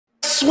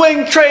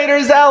swing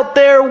traders out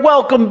there,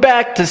 welcome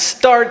back to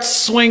Start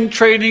Swing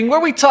Trading,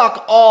 where we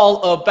talk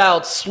all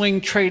about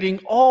swing trading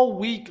all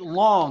week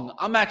long.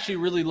 I'm actually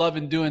really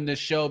loving doing this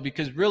show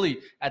because really,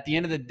 at the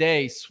end of the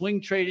day,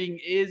 swing trading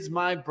is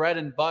my bread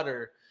and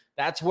butter.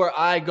 That's where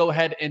I go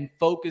ahead and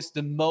focus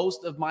the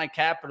most of my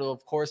capital.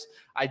 Of course,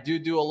 I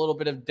do a little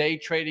bit of day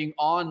trading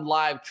on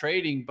live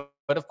trading,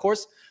 but of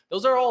course,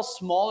 those are all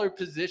smaller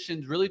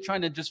positions, really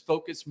trying to just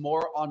focus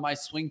more on my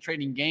swing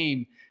trading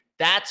game.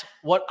 That's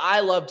what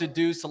I love to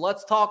do. So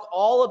let's talk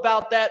all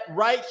about that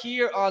right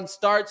here on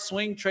Start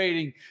Swing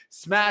Trading.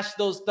 Smash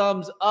those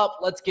thumbs up.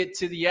 Let's get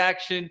to the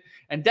action.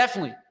 And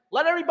definitely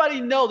let everybody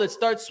know that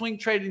Start Swing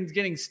Trading is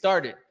getting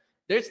started.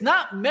 There's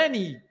not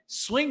many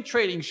swing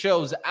trading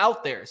shows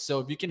out there. So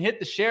if you can hit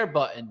the share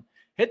button,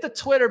 hit the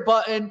Twitter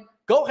button,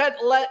 go ahead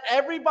and let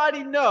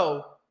everybody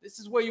know this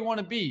is where you want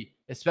to be,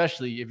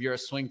 especially if you're a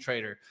swing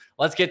trader.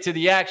 Let's get to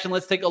the action.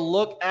 Let's take a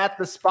look at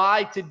the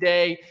SPY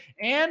today.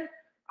 And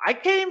I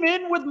came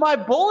in with my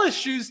bullish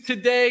shoes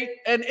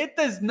today, and it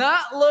does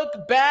not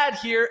look bad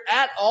here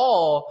at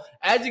all.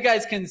 As you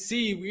guys can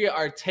see, we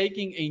are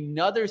taking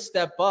another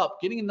step up,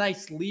 getting a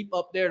nice leap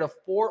up there to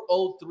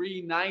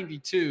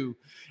 403.92.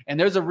 And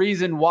there's a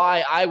reason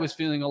why I was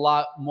feeling a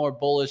lot more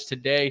bullish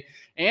today.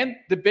 And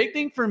the big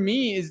thing for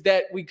me is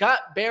that we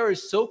got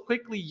bearish so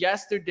quickly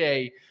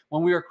yesterday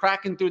when we were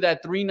cracking through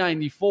that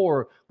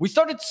 394. We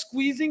started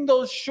squeezing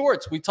those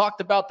shorts. We talked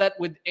about that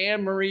with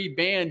Anne-Marie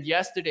Band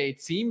yesterday.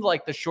 It seemed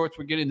like the shorts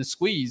were getting the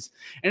squeeze.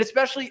 And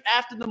especially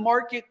after the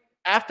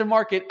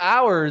aftermarket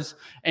hours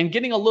and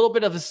getting a little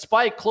bit of a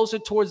spike closer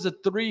towards the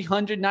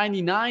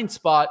 399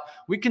 spot,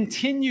 we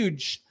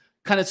continued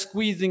kind of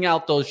squeezing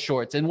out those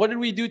shorts. And what did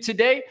we do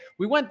today?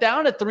 We went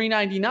down to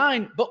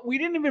 399, but we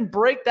didn't even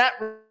break that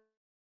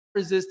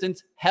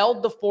resistance,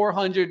 held the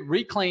 400,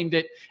 reclaimed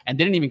it, and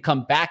didn't even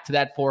come back to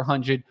that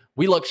 400.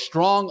 We look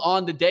strong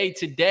on the day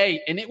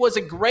today, and it was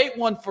a great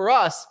one for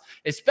us,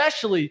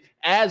 especially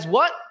as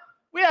what?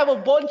 We have a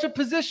bunch of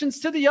positions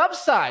to the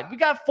upside. We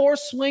got 4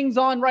 swings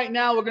on right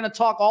now. We're going to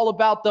talk all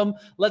about them.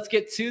 Let's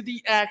get to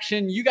the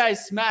action. You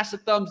guys smash the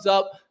thumbs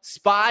up.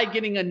 SPY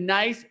getting a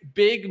nice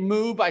big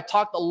move. I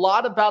talked a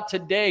lot about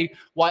today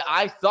why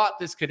I thought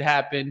this could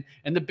happen.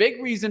 And the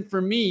big reason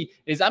for me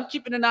is I'm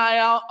keeping an eye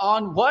out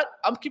on what?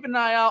 I'm keeping an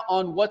eye out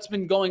on what's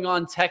been going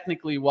on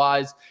technically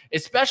wise,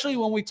 especially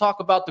when we talk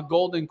about the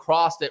golden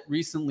cross that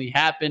recently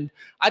happened.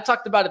 I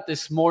talked about it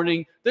this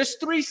morning. There's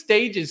 3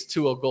 stages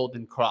to a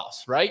golden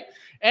cross, right?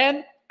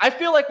 And I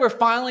feel like we're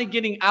finally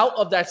getting out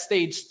of that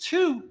stage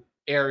 2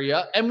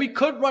 area, and we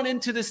could run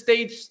into the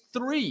stage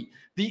 3,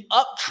 the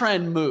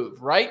uptrend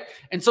move, right?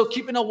 And so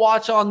keeping a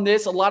watch on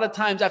this. A lot of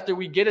times after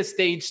we get a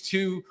stage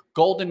 2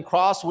 golden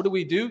cross, what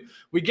do?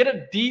 We get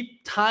a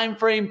deep time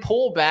frame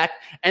pullback,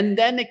 and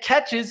then it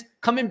catches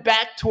coming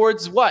back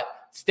towards what?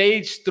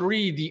 Stage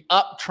 3, the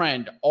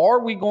uptrend. Are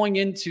we going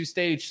into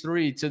stage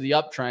 3 to the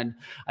uptrend?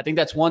 I think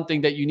that's one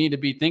thing that you need to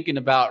be thinking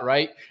about,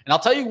 right? And I'll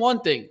tell you one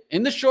thing,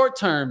 in the short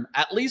term,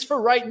 at least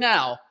for right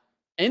now,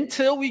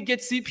 until we get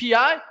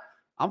CPI,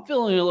 I'm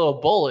feeling a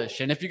little bullish.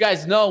 And if you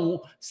guys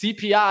know,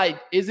 CPI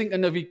isn't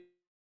going to be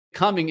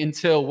coming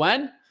until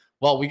when?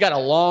 Well, we got a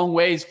long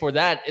ways for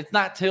that. It's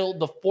not till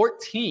the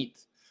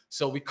 14th.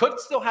 So we could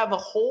still have a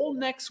whole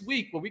next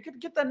week where we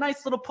could get that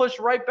nice little push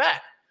right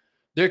back.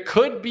 There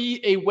could be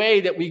a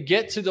way that we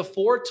get to the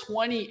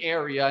 420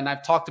 area, and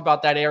I've talked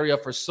about that area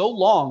for so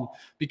long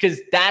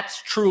because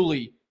that's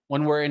truly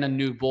when we're in a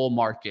new bull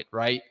market,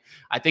 right?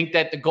 I think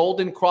that the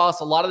golden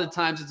cross, a lot of the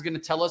times, is going to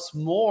tell us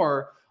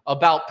more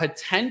about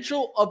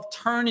potential of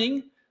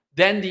turning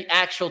than the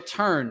actual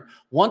turn.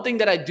 One thing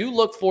that I do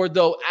look for,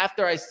 though,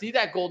 after I see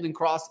that golden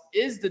cross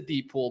is the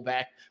deep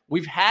pullback.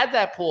 We've had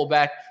that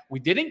pullback. We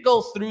didn't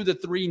go through the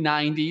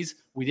 390s.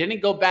 We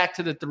didn't go back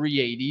to the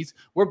 380s.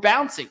 We're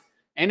bouncing.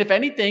 And if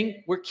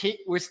anything,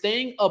 we're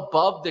staying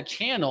above the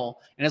channel.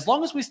 And as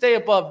long as we stay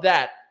above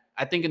that,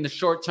 I think in the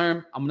short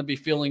term, I'm going to be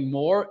feeling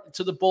more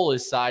to the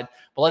bullish side.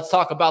 But let's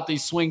talk about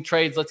these swing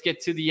trades. Let's get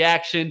to the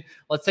action.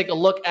 Let's take a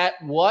look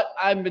at what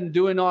I've been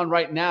doing on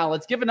right now.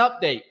 Let's give an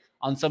update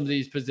on some of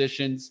these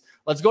positions.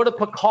 Let's go to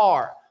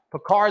PACAR.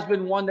 PACAR has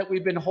been one that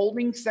we've been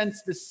holding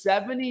since the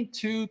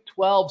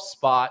 72.12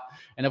 spot.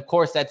 And of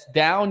course, that's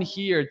down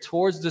here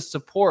towards the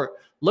support.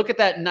 Look at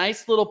that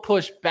nice little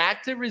push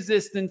back to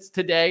resistance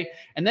today,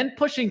 and then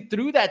pushing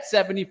through that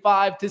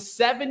 75 to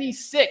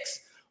 76.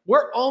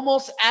 We're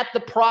almost at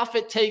the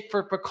profit take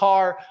for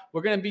PACAR.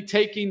 We're going to be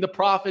taking the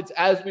profits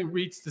as we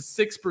reach the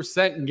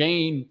 6%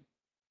 gain.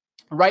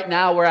 Right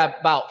now, we're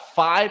at about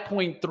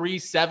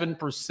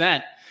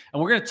 5.37%.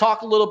 And we're going to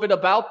talk a little bit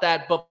about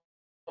that. But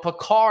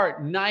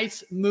PACAR,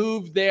 nice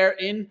move there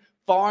in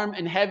farm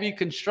and heavy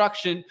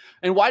construction.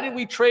 And why did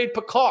we trade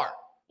PACAR?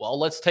 Well,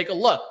 let's take a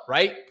look,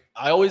 right?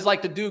 I always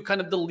like to do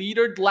kind of the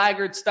leader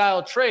laggard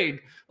style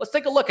trade. Let's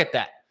take a look at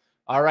that.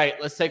 All right,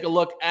 let's take a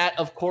look at,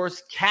 of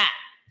course,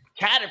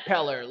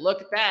 Caterpillar.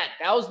 Look at that.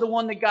 That was the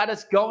one that got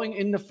us going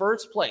in the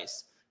first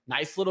place.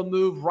 Nice little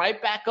move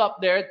right back up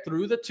there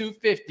through the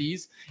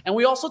 250s. And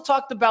we also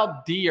talked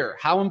about Deere,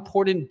 how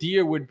important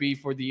Deere would be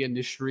for the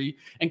industry.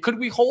 And could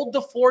we hold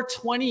the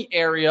 420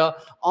 area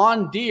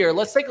on Deere?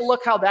 Let's take a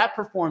look how that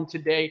performed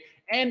today.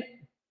 And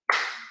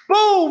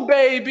boom,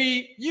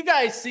 baby. You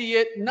guys see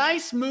it.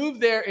 Nice move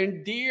there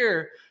in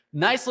Deere.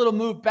 Nice little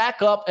move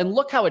back up. And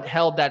look how it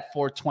held that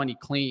 420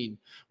 clean.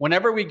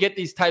 Whenever we get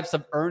these types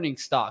of earning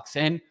stocks.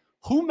 And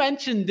who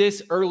mentioned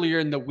this earlier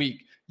in the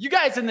week? You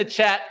guys in the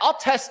chat, I'll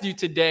test you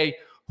today.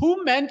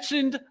 Who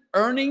mentioned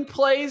earning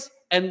plays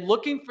and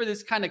looking for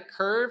this kind of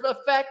curve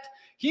effect?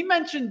 He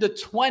mentioned the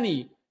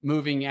 20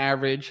 moving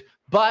average,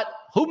 but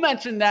who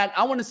mentioned that?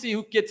 I want to see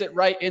who gets it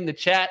right in the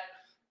chat.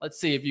 Let's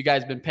see if you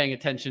guys have been paying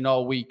attention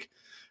all week.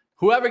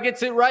 Whoever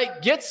gets it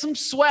right, get some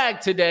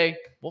swag today.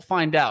 We'll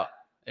find out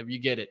if you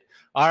get it.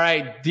 All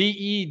right,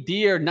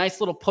 Deere,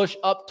 nice little push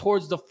up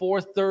towards the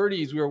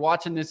 430s. We were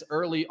watching this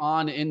early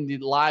on in the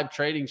live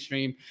trading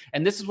stream,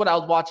 and this is what I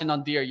was watching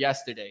on Deere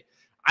yesterday.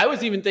 I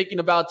was even thinking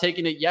about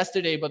taking it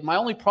yesterday, but my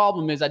only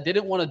problem is I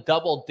didn't want to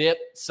double dip,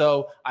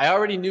 so I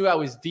already knew I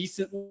was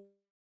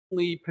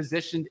decently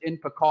positioned in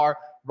Picard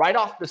right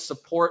off the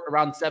support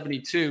around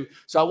 72.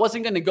 So I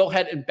wasn't going to go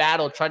ahead and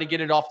battle, try to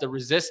get it off the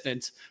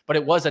resistance, but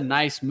it was a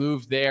nice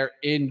move there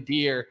in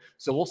Deere.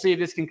 So we'll see if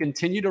this can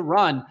continue to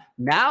run.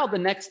 Now the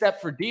next step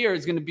for Deere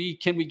is going to be,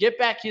 can we get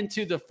back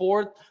into the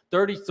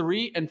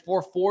 433 and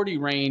 440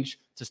 range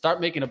to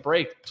start making a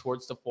break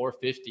towards the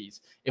 450s?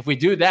 If we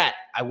do that,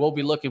 I will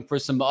be looking for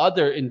some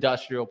other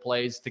industrial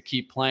plays to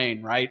keep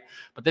playing, right?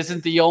 But this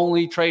isn't the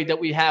only trade that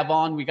we have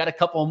on. We got a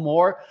couple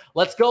more.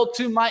 Let's go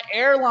to my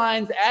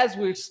airlines as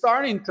we're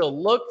starting to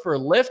look for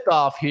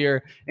liftoff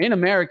here in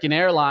American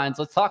Airlines.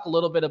 Let's talk a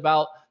little bit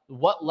about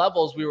what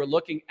levels we were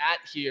looking at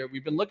here.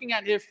 We've been looking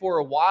at here for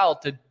a while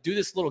to do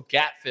this little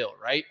gap fill,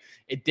 right?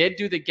 It did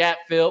do the gap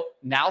fill,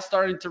 now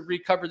starting to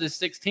recover the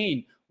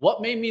 16.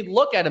 What made me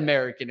look at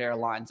American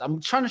Airlines?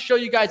 I'm trying to show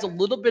you guys a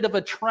little bit of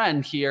a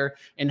trend here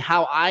in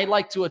how I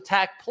like to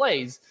attack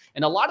plays.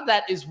 And a lot of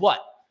that is what?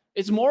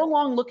 It's more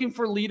along looking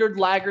for leader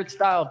laggard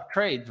style of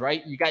trades,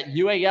 right? You got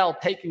UAL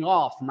taking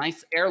off.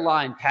 Nice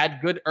airline, had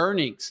good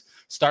earnings,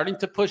 starting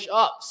to push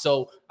up.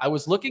 So I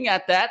was looking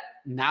at that.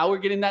 Now we're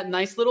getting that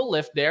nice little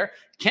lift there.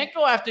 Can't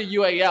go after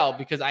UAL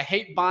because I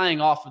hate buying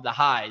off of the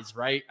highs,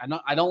 right?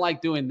 I don't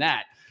like doing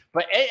that.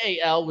 But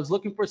AAL was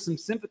looking for some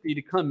sympathy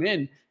to come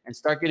in and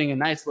start getting a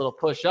nice little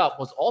push up.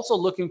 Was also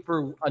looking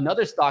for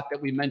another stock that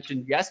we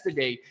mentioned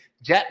yesterday,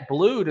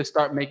 JetBlue, to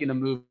start making a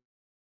move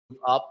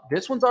up.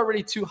 This one's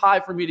already too high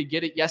for me to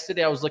get it.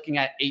 Yesterday, I was looking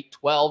at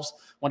 812s,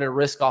 wanted to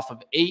risk off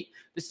of 8.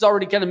 This is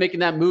already kind of making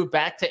that move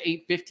back to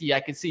 850. I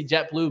can see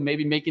JetBlue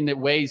maybe making it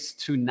ways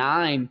to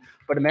 9,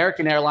 but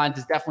American Airlines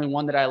is definitely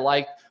one that I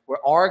like. We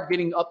are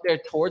getting up there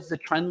towards the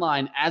trend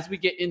line. As we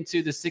get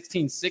into the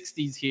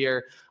 1660s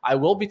here, I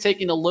will be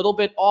taking a little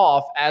bit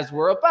off as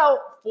we're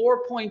about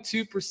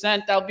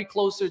 4.2%. That'll be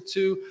closer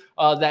to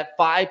that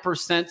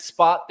 5%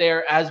 spot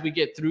there as we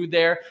get through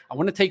there. I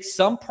want to take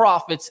some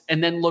profits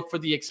and then look for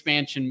the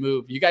expansion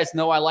move. You guys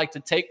know I like to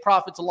take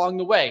profits along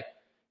the way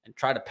and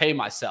try to pay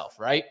myself,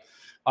 right?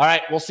 All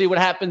right, we'll see what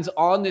happens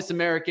on this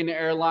American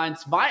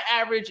Airlines. My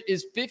average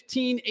is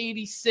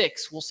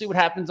 1586. We'll see what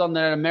happens on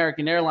that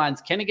American Airlines.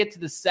 Can it get to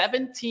the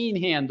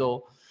 17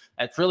 handle?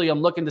 That's really,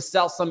 I'm looking to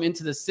sell some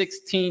into the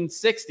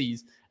 1660s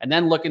and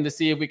then looking to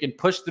see if we can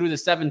push through the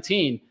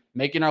 17,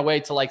 making our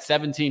way to like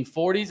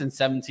 1740s and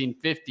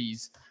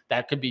 1750s.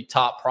 That could be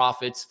top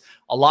profits.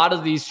 A lot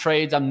of these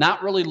trades, I'm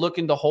not really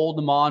looking to hold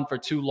them on for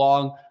too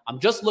long. I'm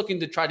just looking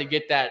to try to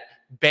get that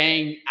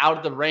bang out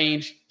of the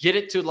range, get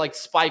it to like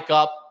spike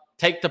up,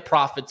 take the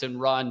profits and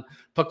run.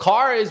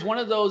 Picard is one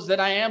of those that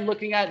I am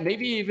looking at.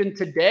 Maybe even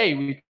today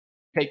we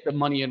take the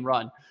money and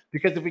run.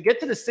 Because if we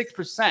get to the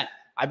 6%,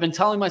 I've been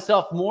telling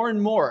myself more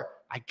and more,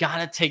 I got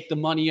to take the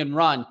money and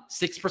run.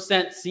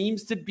 6%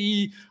 seems to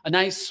be a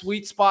nice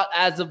sweet spot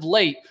as of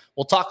late.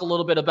 We'll talk a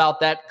little bit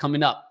about that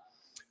coming up.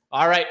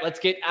 All right,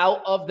 let's get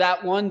out of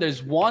that one.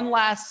 There's one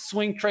last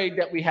swing trade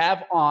that we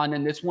have on,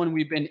 and this one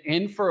we've been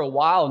in for a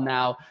while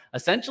now,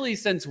 essentially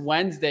since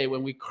Wednesday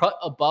when we cut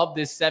above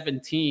this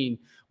 17.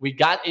 We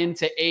got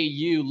into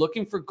AU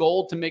looking for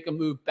gold to make a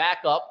move back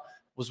up,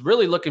 was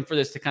really looking for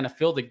this to kind of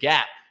fill the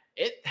gap.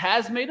 It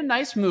has made a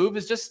nice move.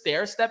 It's just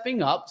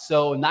stair-stepping up,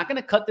 so I'm not going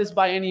to cut this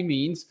by any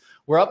means.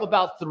 We're up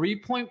about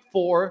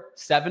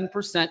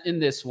 3.47% in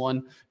this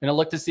one. Going to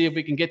look to see if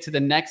we can get to the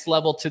next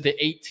level to the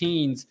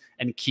 18s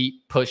and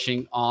keep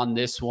pushing on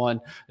this one.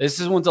 This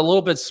one's a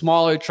little bit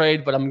smaller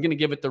trade, but I'm going to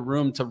give it the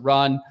room to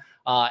run.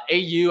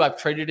 AU, I've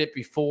traded it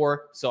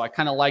before, so I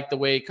kind of like the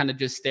way it kind of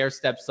just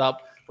stair-steps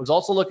up. Was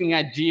also looking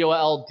at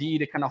GOLD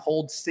to kind of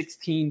hold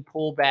 16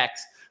 pullbacks,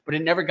 but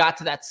it never got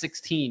to that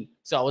 16.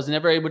 So I was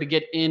never able to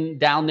get in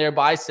down there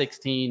by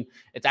 16.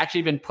 It's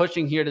actually been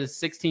pushing here to the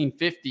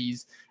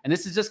 1650s. And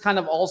this is just kind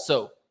of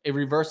also a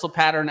reversal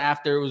pattern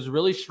after it was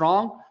really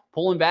strong,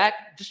 pulling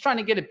back, just trying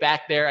to get it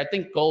back there. I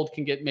think gold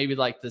can get maybe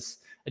like this,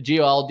 a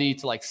GOLD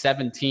to like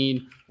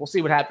 17. We'll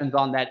see what happens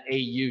on that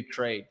AU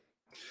trade.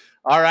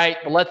 All right,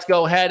 but let's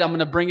go ahead. I'm going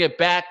to bring it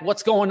back.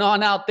 What's going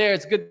on out there?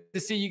 It's good to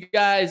see you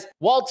guys.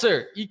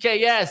 Walter,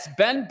 EKS,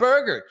 Ben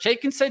Berger,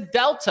 Chaikin said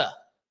Delta.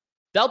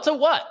 Delta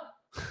what?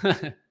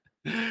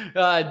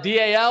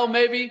 DAL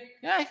maybe?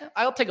 Yeah,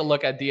 I'll take a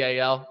look at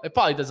DAL. It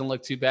probably doesn't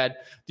look too bad.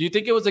 Do you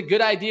think it was a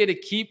good idea to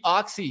keep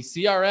Oxy,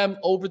 CRM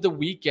over the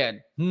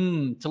weekend?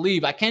 To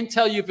leave. I can't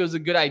tell you if it was a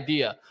good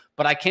idea,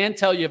 but I can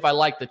tell you if I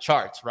like the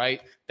charts,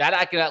 right? That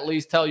I can at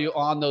least tell you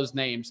on those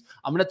names.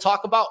 I'm going to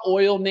talk about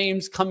oil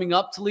names coming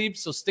up, Talib,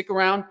 so stick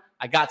around.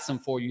 I got some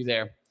for you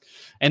there.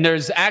 And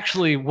there's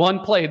actually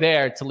one play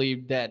there,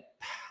 Talib, that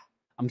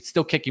I'm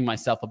still kicking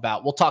myself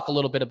about. We'll talk a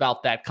little bit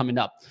about that coming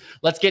up.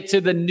 Let's get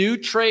to the new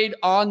trade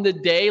on the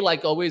day.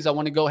 Like always, I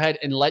want to go ahead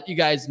and let you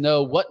guys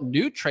know what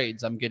new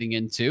trades I'm getting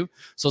into.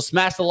 So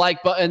smash the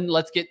like button.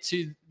 Let's get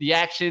to the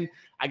action.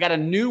 I got a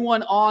new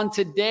one on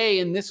today,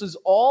 and this was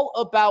all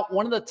about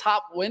one of the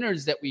top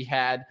winners that we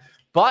had.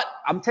 But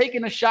I'm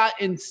taking a shot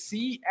in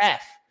CF.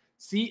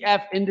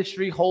 CF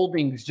Industry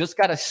Holdings just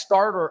got a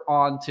starter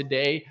on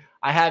today.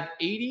 I have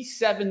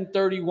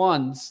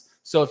 87.31s.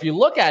 So if you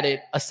look at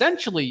it,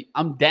 essentially,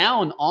 I'm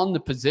down on the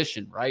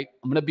position, right?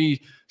 I'm going to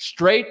be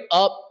straight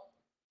up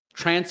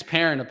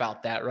transparent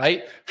about that,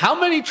 right? How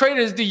many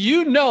traders do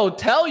you know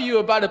tell you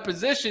about a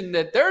position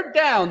that they're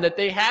down that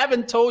they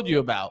haven't told you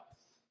about?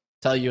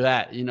 Tell you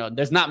that, you know,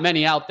 there's not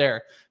many out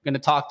there going to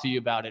talk to you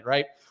about it,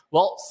 right?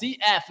 Well,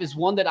 CF is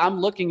one that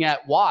I'm looking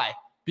at. Why?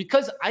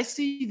 Because I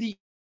see the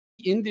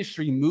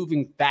industry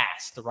moving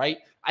fast, right?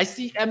 I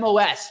see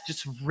MOS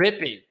just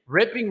ripping.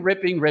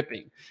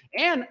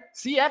 And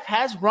CF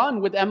has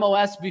run with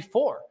MOS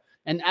before.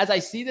 And as I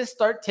see this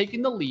start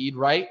taking the lead,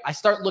 right, I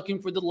start looking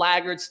for the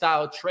laggard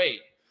style trade.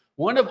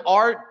 One of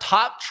our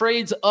top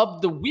trades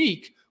of the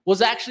week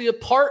was actually a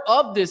part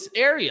of this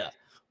area.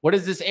 What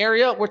is this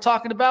area we're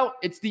talking about?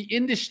 It's the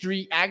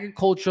industry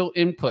agricultural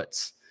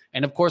inputs.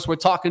 And of course, we're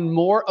talking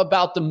more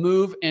about the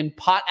move in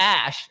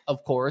potash,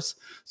 of course.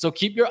 So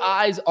keep your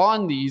eyes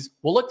on these.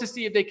 We'll look to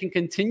see if they can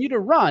continue to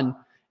run.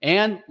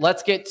 And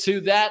let's get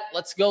to that.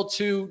 Let's go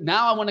to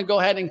now. I want to go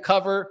ahead and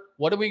cover.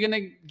 What are we going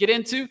to get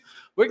into?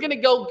 We're going to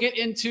go get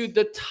into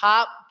the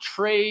top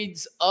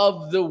trades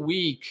of the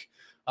week.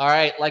 All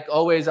right. Like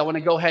always, I want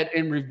to go ahead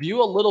and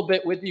review a little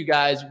bit with you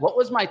guys. What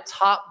was my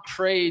top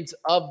trades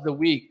of the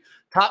week?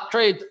 Top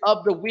trades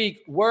of the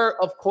week were,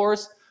 of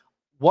course,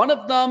 one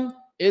of them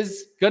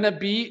is going to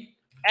be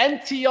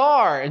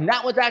NTR. And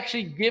that was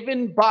actually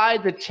given by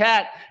the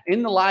chat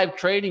in the live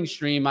trading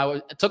stream. I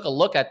took a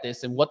look at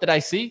this, and what did I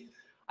see?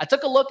 I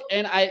took a look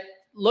and I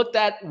looked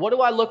at, what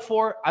do I look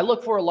for? I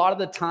look for a lot of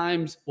the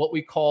times what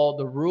we call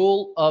the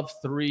rule of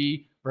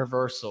three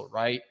reversal,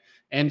 right?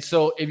 And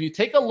so if you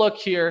take a look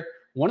here,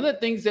 one of the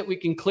things that we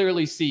can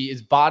clearly see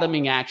is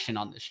bottoming action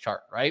on this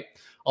chart, right?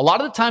 A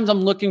lot of the times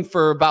I'm looking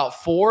for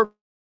about 4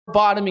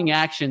 bottoming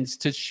actions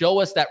to show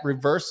us that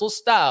reversal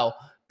style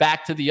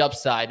back to the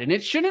upside. And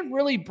it shouldn't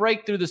really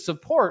break through the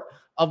support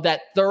of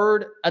that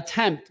third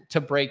attempt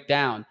to break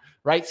down,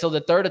 right? So the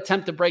third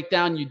attempt to break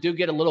down, you do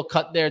get a little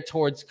cut there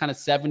towards kind of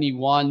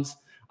 71s.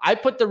 I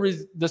put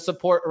the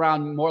support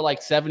around more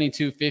like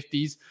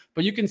 72.50s,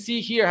 but you can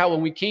see here how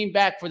when we came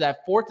back for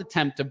that fourth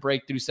attempt to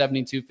break through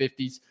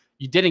 72.50s,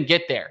 you didn't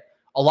get there.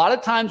 A lot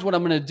of times what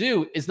I'm going to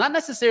do is not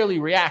necessarily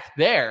react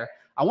there.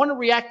 I want to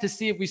react to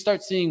see if we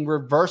start seeing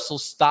reversal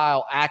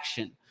style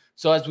action.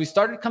 So as we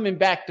started coming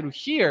back through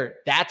here,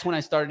 that's when I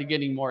started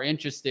getting more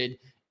interested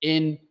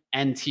in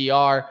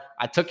NTR.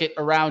 I took it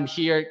around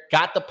here,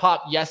 got the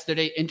pop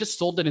yesterday, and just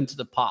sold it into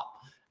the pop.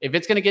 If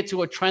it's going to get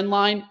to a trend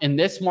line in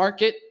this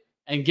market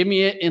and give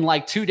me it in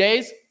like 2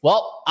 days,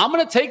 well, I'm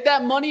going to take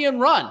that money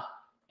and run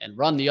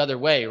the other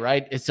way,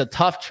 right? It's a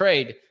tough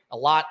trade. A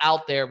lot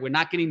out there. We're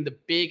not getting the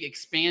big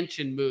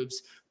expansion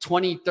moves,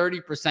 20,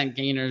 30%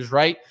 gainers,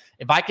 right?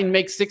 If I can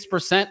make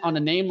 6% on a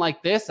name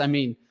like this, I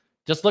mean,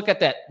 just look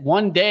at that.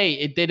 One day,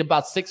 it did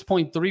about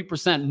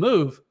 6.3%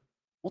 move.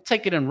 We'll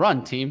take it and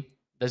run, team.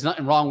 There's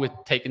nothing wrong with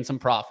taking some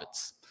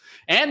profits.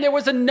 And there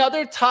was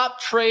another top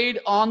trade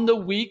on the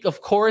week.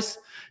 Of course,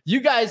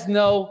 you guys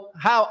know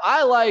how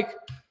I like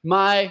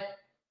my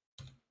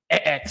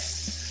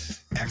X.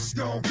 X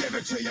gon' give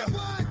it to you.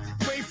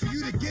 Wait for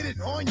you to get it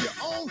on your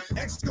own.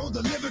 X gon'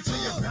 deliver to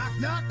you. Knock,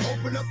 knock,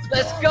 open up the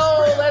Let's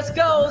go. Let's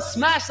go.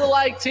 Smash the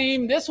like,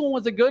 team. This one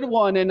was a good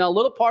one. And a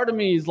little part of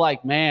me is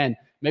like, man,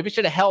 maybe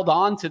should have held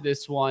on to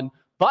this one.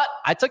 But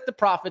I took the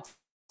profits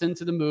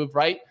into the move,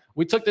 right?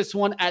 We took this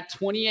one at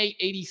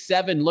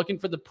 28.87, looking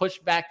for the push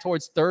back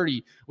towards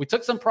 30. We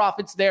took some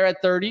profits there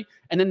at 30.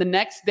 And then the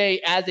next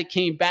day, as it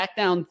came back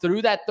down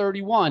through that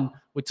 31,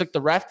 we took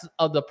the rest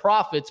of the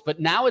profits. But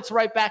now it's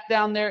right back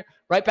down there,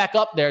 right back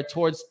up there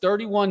towards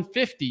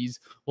 31.50s.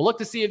 We'll look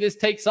to see if this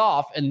takes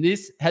off. And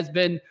this has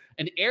been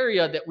an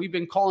area that we've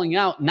been calling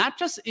out, not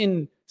just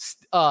in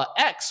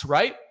X,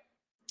 right?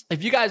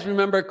 If you guys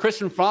remember,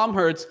 Christian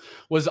Fromhertz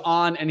was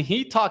on, and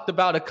he talked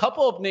about a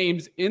couple of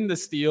names in the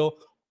steel,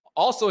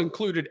 also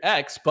included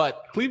X,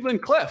 but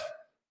Cleveland Cliff.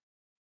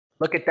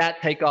 Look at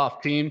that takeoff,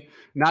 team.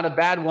 Not a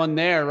bad one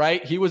there,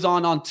 right? He was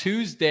on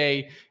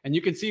Tuesday, and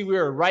you can see we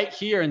were right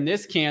here in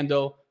this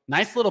candle.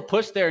 Nice little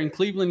push there in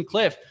Cleveland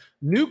Cliff.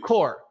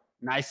 Nucor,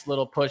 nice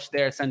little push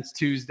there since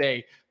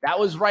Tuesday. That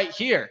was right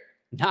here.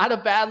 Not a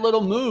bad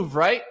little move,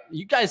 right?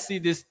 You guys see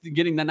this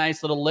getting the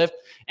nice little lift.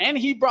 And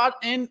he brought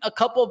in a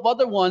couple of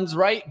other ones,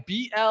 right?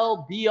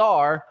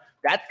 BLBR.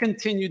 That's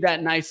continued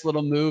that nice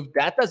little move.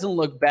 That doesn't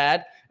look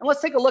bad. And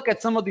let's take a look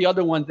at some of the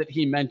other ones that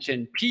he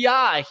mentioned.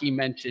 PI, he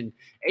mentioned.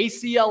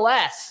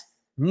 ACLS.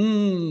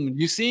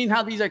 You seen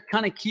how these are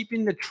kind of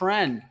keeping the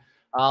trend.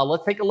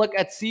 Let's take a look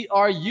at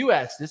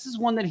CRUS. This is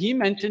one that he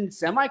mentioned.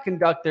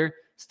 Semiconductor,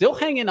 still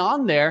hanging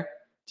on there.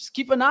 Just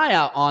keep an eye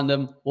out on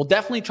them. We'll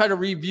definitely try to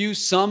review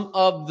some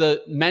of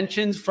the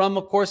mentions from,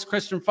 of course,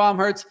 Christian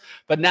Fromhertz.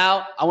 But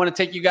now I want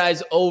to take you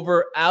guys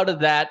over out of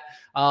that.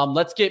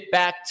 Let's get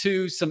back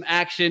to some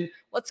action.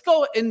 Let's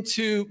go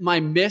into my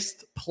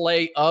missed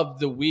play of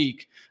the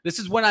week. This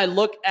is when I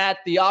look at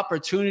the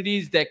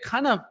opportunities that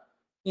kind of,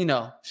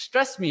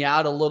 stress me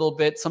out a little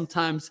bit.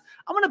 Sometimes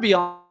I'm going to be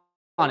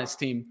honest,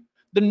 team.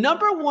 The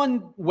number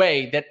one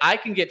way that I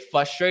can get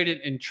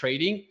frustrated in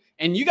trading,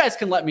 and you guys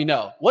can let me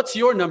know, what's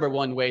your number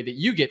one way that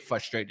you get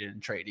frustrated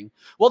in trading?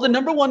 Well, the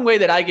number one way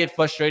that I get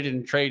frustrated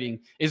in trading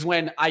is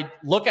when I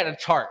look at a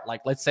chart, like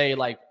let's say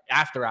like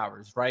after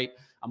hours, right?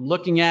 I'm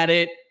looking at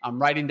it.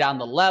 I'm writing down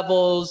the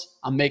levels.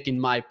 I'm making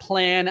my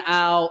plan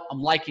out.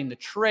 I'm liking the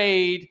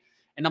trade,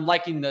 and I'm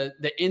liking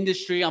the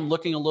industry. I'm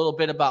looking a little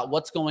bit about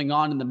what's going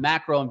on in the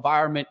macro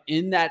environment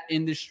in that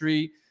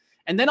industry.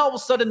 And then all of a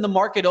sudden the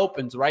market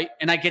opens, right?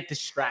 And I get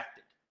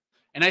distracted.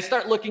 And I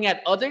start looking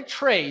at other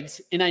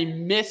trades, and I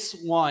miss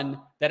one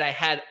that I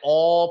had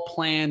all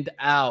planned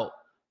out.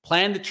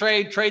 Plan the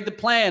trade, trade the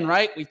plan,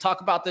 right? We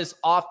talk about this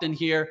often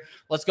here.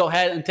 Let's go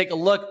ahead and take a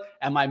look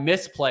at my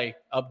misplay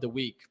of the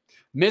week.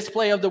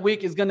 Misplay of the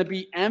week is going to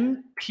be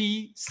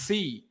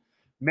MPC,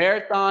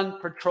 Marathon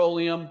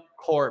Petroleum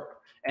Corp.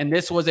 And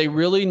this was a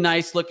really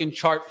nice looking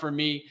chart for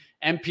me.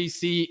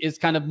 MPC is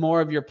kind of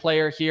more of your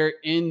player here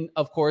in,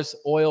 of course,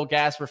 oil,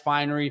 gas,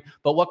 refinery.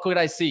 But what could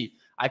I see?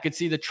 I could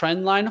see the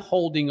trend line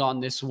holding on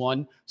this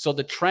one. So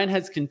the trend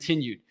has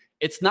continued.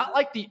 It's not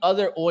like the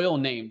other oil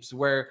names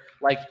where,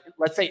 like,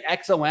 let's say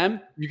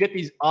XOM, you get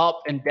these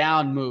up and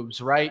down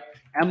moves, right?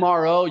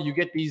 MRO, you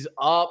get these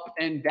up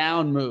and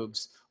down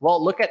moves.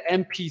 Well, look at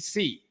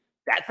MPC.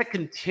 That's a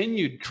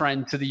continued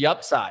trend to the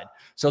upside.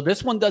 So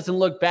this one doesn't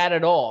look bad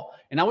at all.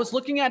 And I was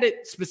looking at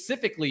it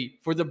specifically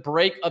for the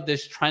break of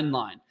this trend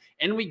line.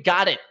 And we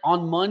got it.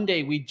 On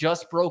Monday, we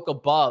just broke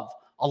above.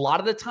 A lot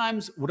of the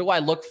times, what do I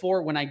look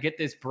for when I get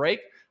this break?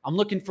 I'm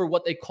looking for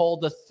what they call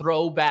the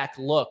throwback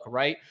look,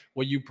 right?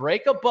 Where you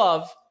break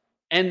above,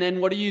 and then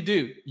what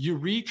do? You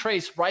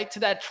retrace right to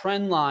that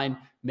trend line,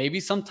 maybe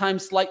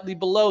sometimes slightly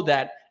below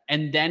that,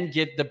 and then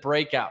get the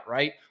breakout,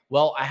 right?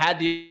 Well, I had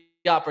the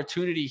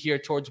opportunity here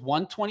towards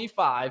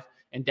 125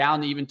 and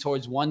down even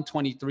towards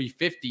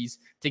 123.50s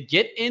to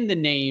get in the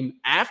name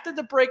after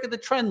the break of the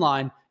trend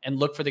line and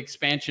look for the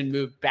expansion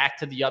move back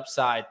to the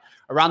upside.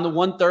 Around the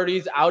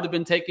 130s, I would have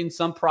been taking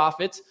some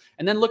profits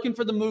and then looking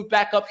for the move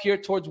back up here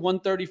towards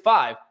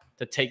 135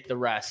 to take the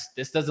rest.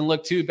 This doesn't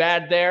look too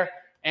bad there,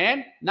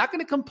 and not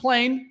going to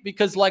complain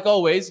because, like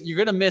always, you're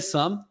going to miss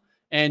some.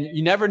 And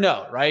you never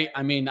know, right?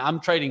 I mean, I'm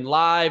trading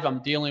live.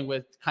 I'm dealing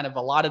with kind of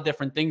a lot of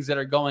different things that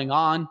are going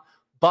on.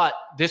 But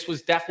this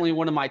was definitely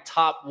one of my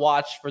top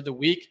watch for the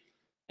week.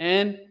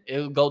 And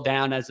it'll go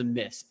down as a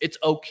miss. It's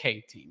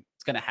okay, team.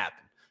 It's going to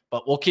happen.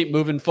 But we'll keep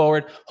moving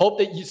forward. Hope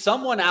that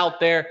someone out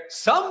there,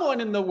 someone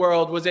in the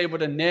world was able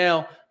to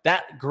nail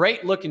that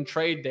great looking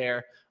trade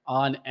there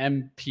on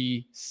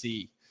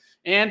MPC.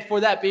 And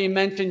for that being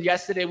mentioned,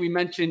 yesterday we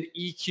mentioned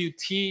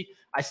EQT.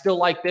 I still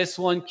like this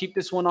one. Keep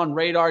this one on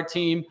radar,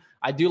 team.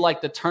 I do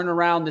like the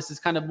turnaround. This is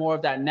kind of more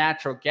of that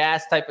natural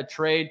gas type of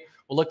trade.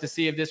 We'll look to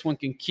see if this one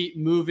can keep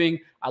moving.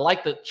 I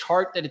like the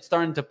chart that it's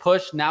starting to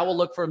push. Now we'll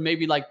look for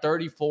maybe like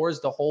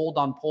 34s to hold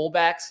on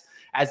pullbacks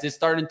as it's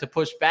starting to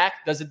push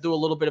back. Does it do a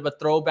little bit of a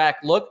throwback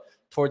look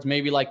towards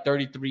maybe like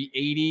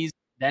 33.80s,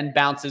 then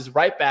bounces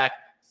right back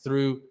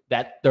through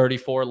that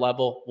 34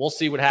 level. We'll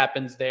see what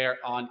happens there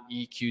on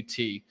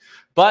EQT.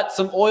 But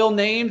some oil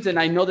names, and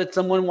I know that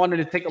someone wanted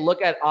to take a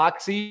look at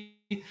Oxy.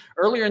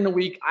 Earlier in the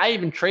week, I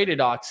even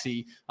traded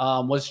Oxy,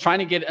 was trying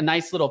to get a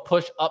nice little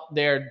push up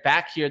there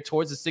back here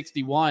towards the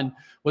 61,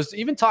 was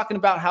even talking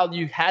about how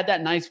you had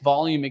that nice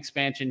volume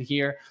expansion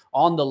here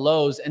on the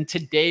lows. And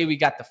today we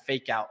got the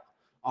fake out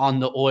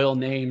on the oil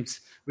names.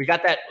 We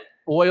got that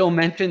oil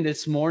mentioned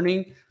this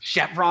morning.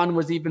 Chevron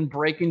was even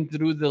breaking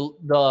through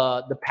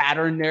the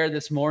pattern there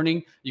this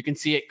morning. You can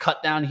see it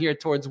cut down here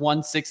towards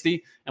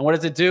 160. And what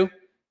does it do?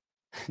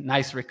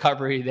 Nice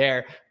recovery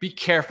there. Be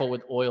careful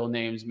with oil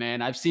names,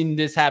 man. I've seen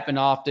this happen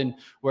often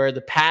where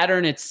the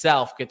pattern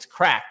itself gets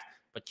cracked,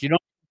 but you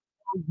don't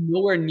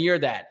nowhere near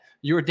that.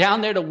 You were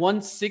down there to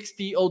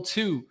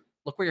 160.02.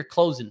 Look where you're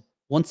closing.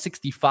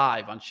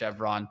 165 on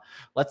Chevron.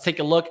 Let's take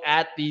a look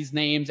at these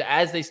names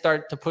as they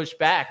start to push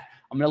back.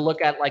 I'm going to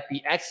look at like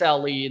the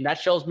XLE, and that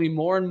shows me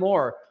more and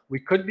more we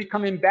could be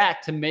coming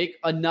back to make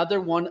another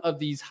one of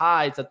these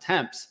highs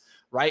attempts,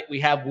 right? We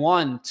have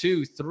 1,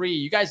 2, 3.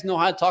 You guys know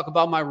how to talk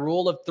about my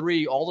rule of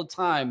 3 all the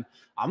time.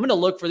 I'm going to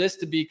look for this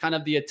to be kind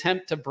of the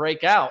attempt to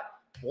break out.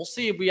 We'll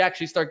see if we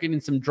actually start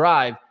getting some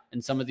drive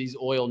in some of these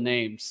oil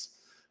names.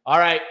 All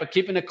right, but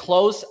keeping a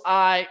close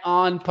eye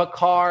on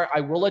Pakar.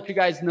 I will let you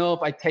guys know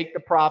if I take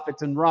the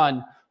profits and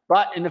run.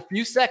 But in a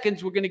few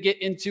seconds, we're going to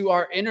get into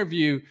our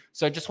interview.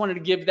 So I just wanted to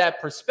give that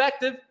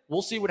perspective.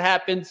 We'll see what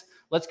happens.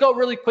 Let's go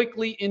really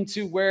quickly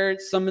into where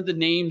some of the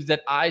names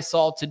that I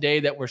saw today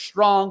that were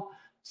strong.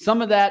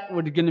 Some of that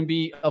were going to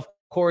be, of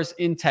course,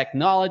 in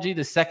technology,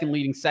 the second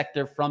leading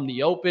sector from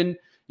the open.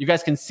 You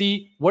guys can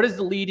see what is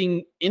the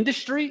leading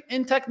industry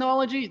in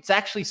technology. It's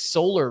actually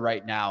solar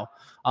right now.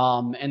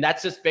 And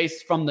that's just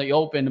based from the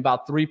open,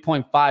 about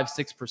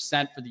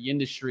 3.56% for the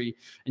industry.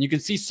 And you can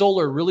see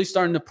solar really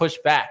starting to push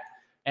back.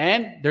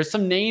 And there's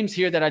some names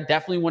here that I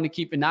definitely want to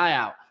keep an eye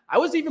out. I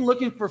was even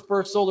looking for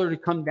First Solar to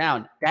come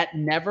down. That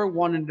never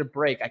wanted to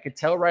break. I could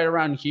tell right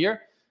around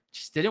here,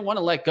 just didn't want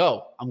to let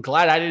go. I'm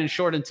glad I didn't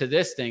short into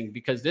this thing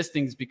because this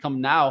thing's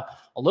become now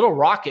a little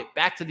rocket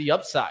back to the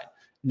upside.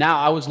 Now,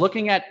 I was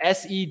looking at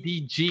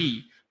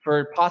SEDG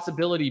for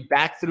possibility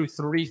back through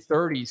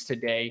 330s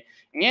today.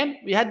 And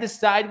we had this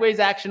sideways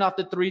action off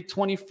the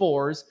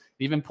 324s.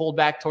 It even pulled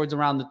back towards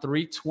around the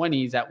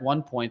 320s at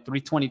one point,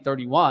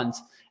 320.31s.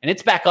 And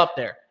it's back up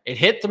there. It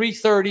hit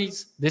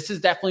 330s. This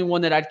is definitely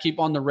one that I'd keep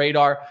on the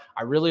radar.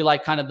 I really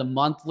like kind of the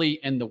monthly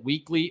and the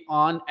weekly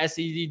on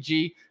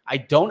SEDG. I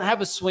don't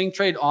have a swing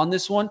trade on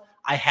this one.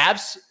 I have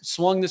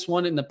swung this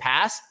one in the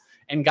past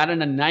and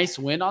gotten a nice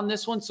win on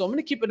this one. So I'm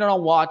going to keep it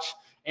on watch.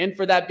 And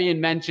for that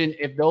being mentioned,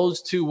 if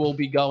those two will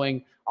be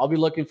going, I'll be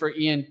looking for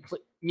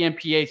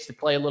EMPH to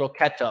play a little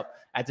catch up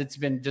as it's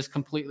been just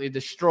completely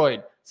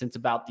destroyed since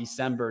about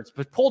December. It's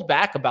been pulled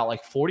back about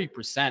like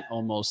 40%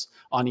 almost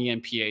on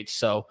EMPH.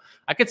 So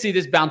I could see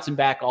this bouncing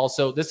back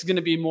also. This is going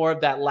to be more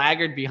of that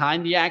laggard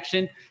behind the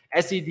action.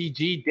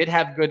 SEDG did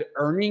have good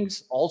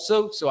earnings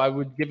also, so I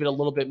would give it a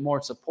little bit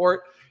more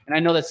support. And I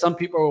know that some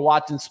people were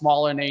watching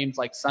smaller names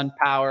like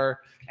SunPower,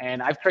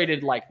 and I've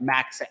traded like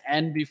Max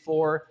N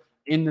before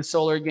in the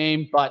solar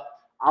game, but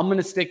I'm going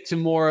to stick to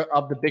more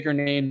of the bigger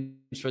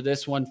names for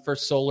this one,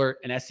 First Solar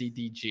and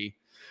SEDG.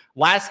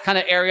 Last kind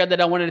of area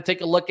that I wanted to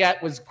take a look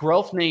at was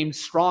growth names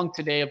strong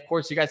today. Of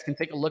course, you guys can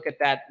take a look at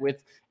that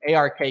with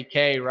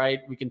ARKK, right?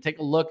 We can take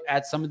a look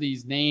at some of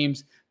these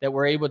names that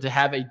were able to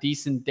have a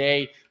decent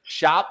day.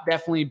 Shop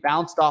definitely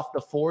bounced off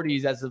the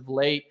 40s as of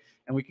late,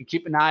 and we can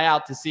keep an eye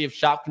out to see if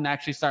Shop can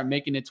actually start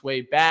making its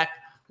way back.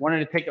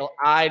 Wanted to take an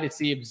eye to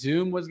see if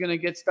Zoom was going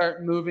to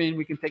start moving.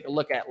 We can take a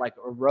look at like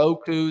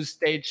Roku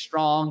stayed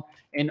strong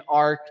in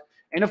ARK.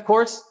 And of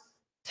course,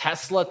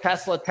 Tesla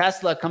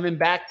coming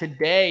back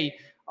today.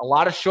 A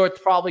lot of shorts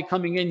probably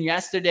coming in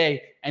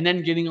yesterday and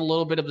then getting a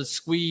little bit of a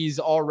squeeze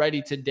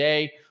already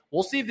today.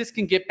 We'll see if this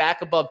can get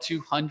back above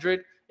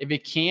 200. If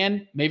it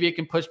can, maybe it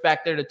can push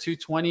back there to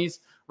 220s.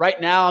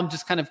 Right now, I'm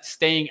just kind of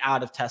staying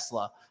out of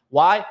Tesla.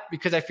 Why?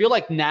 Because I feel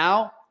like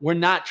now we're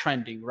not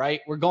trending,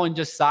 right? We're going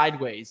just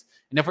sideways.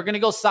 And if we're going to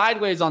go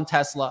sideways on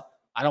Tesla,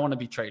 I don't want to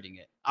be trading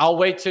it. I'll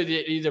wait till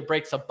it either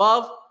breaks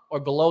above or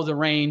below the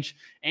range.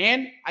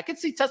 And I could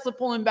see Tesla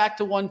pulling back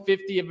to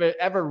 150 if it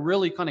ever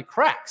really kind of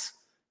cracks.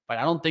 But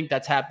I don't think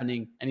that's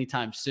happening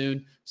anytime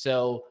soon.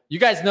 So you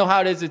guys know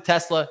how it is with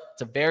Tesla.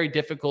 It's a very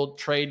difficult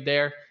trade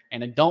there.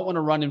 And I don't want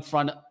to run in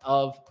front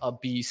of a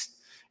beast.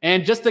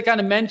 And just to kind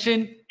of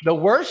mention, the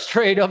worst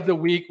trade of the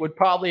week would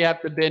probably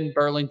have to have been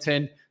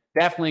Burlington.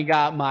 Definitely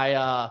got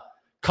my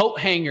coat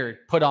hanger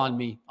put on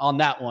me on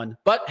that one.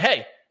 But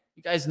hey,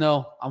 you guys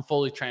know I'm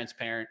fully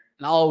transparent.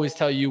 And I'll always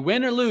tell you,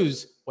 win or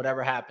lose,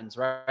 whatever happens,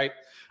 right?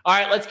 All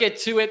right, let's get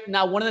to it.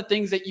 Now, one of the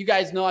things that you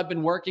guys know I've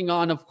been working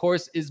on, of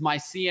course, is my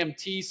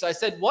CMT. So I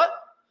said, what?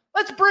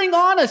 Let's bring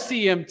on a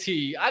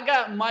CMT. I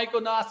got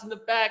Michael Nauss in the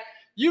back.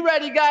 You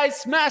ready, guys?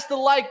 Smash the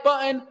like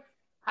button.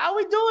 How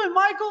we doing,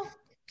 Michael?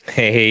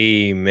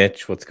 Hey,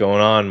 Mitch, what's going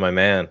on, my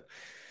man?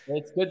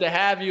 It's good to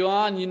have you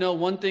on. You know,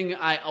 one thing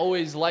I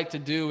always like to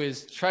do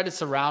is try to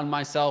surround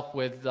myself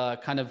with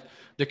kind of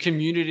the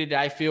community that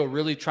I feel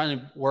really trying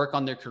to work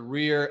on their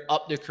career,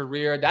 up their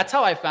career. That's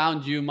how I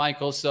found you,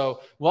 Michael.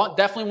 So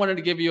definitely wanted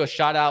to give you a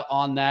shout out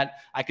on that.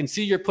 I can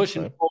see you're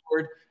pushing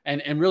forward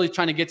and really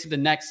trying to get to the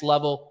next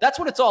level. That's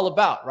what it's all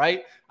about,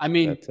 right? I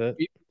mean,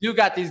 you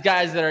got these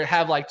guys that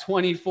have like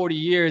 20, 40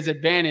 years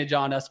advantage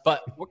on us,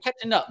 but we're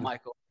catching up,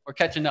 Michael. We're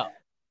catching up.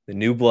 The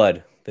new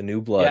blood.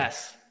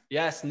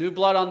 Yes, new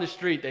blood on the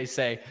street, they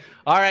say.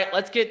 All right,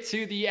 let's get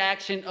to the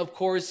action. Of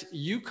course,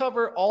 you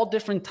cover all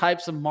different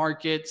types of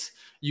markets.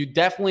 You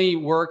definitely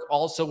work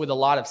also with a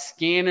lot of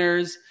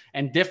scanners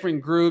and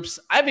different groups.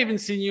 I've even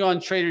seen you on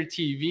Trader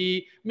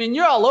TV. I mean,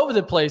 you're all over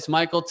the place,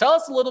 Michael. Tell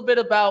us a little bit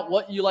about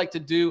what you like to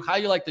do, how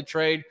you like to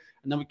trade,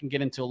 and then we can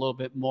get into a little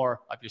bit more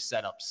of your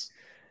setups.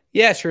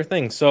 Yeah, sure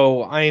thing.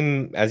 So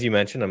as you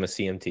mentioned, I'm a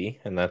CMT,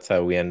 and that's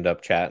how we ended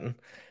up chatting.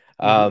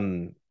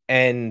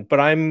 But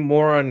I'm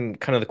more on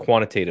kind of the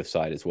quantitative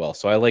side as well.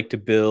 So I like to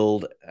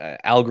build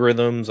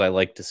algorithms. I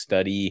like to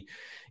study,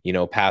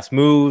 past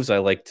moves. I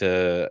like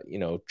to,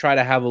 try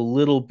to have a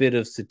little bit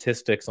of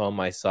statistics on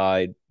my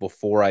side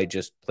before I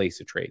just place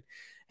a trade.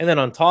 And then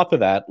on top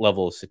of that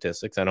level of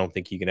statistics, I don't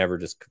think you can ever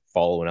just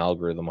follow an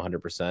algorithm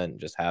 100% and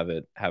just have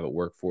it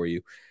work for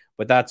you.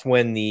 But that's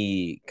when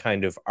the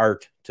kind of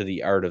art to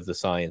the art of the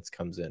science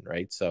comes in,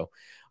 right? So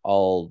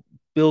I'll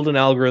build an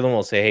algorithm.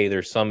 I'll say, hey,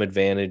 there's some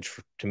advantage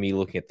to me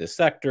looking at this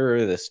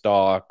sector, this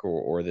stock,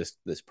 or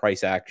this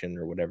price action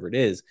or whatever it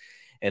is.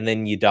 And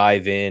then you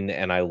dive in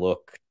and I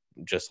look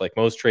just like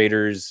most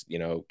traders,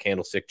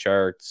 candlestick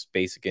charts,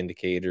 basic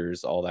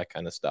indicators, all that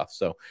kind of stuff.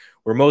 So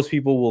where most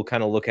people will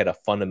kind of look at a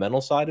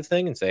fundamental side of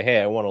thing and say, hey,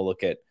 I want to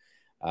look at,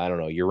 I don't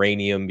know,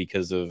 uranium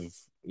because of,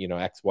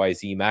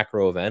 XYZ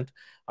macro event.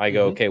 I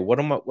go, okay, what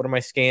are my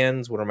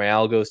scans? What are my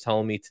algos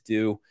telling me to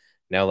do?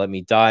 Now let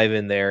me dive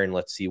in there and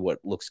let's see what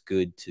looks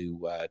good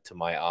to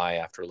my eye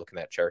after looking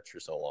at charts for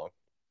so long.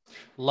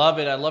 Love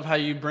it. I love how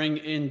you bring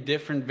in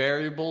different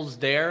variables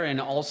there, and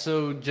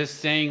also just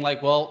saying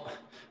like, well,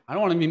 I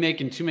don't want to be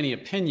making too many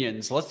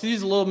opinions. Let's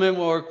use a little bit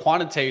more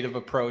quantitative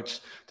approach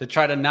to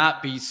try to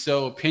not be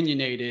so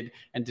opinionated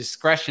and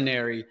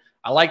discretionary.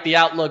 I like the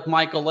outlook,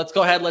 Michael. Let's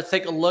go ahead. Let's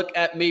take a look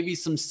at maybe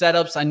some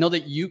setups. I know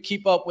that you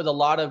keep up with a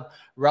lot of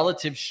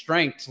relative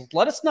strength.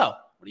 Let us know.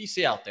 What do you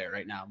see out there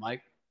right now,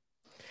 Mike?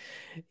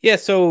 Yeah,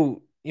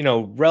 so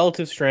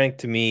relative strength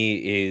to me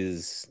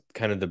is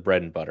kind of the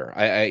bread and butter.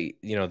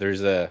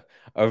 There's a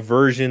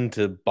aversion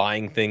to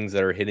buying things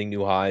that are hitting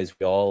new highs.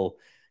 We all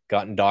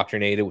got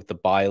indoctrinated with the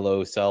buy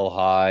low, sell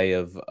high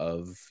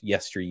of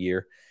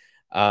yesteryear.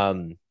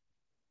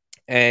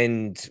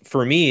 And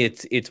for me,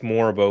 it's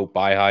more about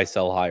buy high,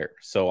 sell higher.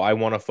 So I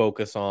want to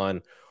focus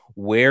on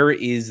where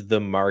is the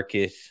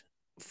market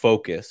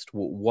focused?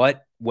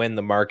 What, when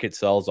the market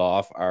sells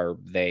off, are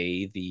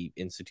they, the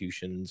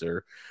institutions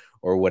or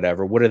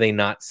whatever, what are they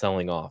not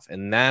selling off?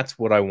 And that's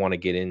what I want to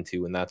get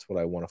into. And that's what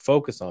I want to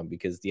focus on,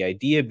 because the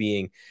idea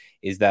being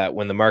is that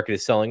when the market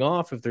is selling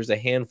off, if there's a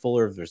handful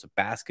or if there's a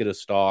basket of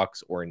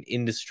stocks or an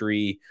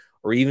industry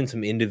or even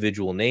some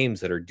individual names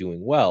that are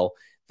doing well,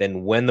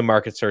 then when the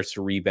market starts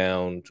to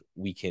rebound,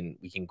 we can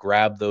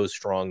grab those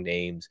strong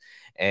names.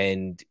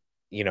 And,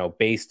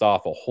 based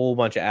off a whole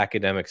bunch of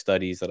academic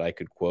studies that I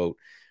could quote,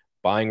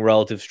 buying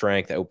relative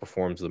strength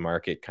outperforms the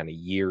market kind of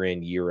year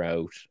in, year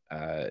out,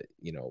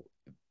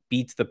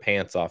 beats the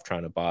pants off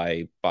trying to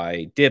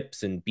buy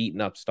dips and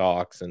beating up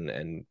stocks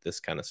and this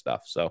kind of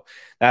stuff. So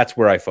that's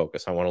where I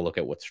focus. I want to look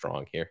at what's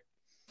strong here.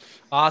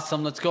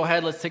 Awesome. Let's go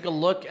ahead. Let's take a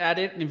look at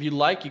it. And if you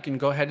like, you can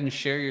go ahead and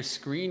share your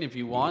screen if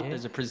you want.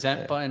 There's a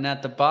present button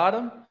at the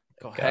bottom.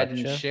 Go ahead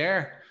and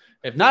share.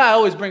 If not, I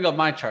always bring up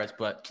my charts,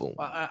 but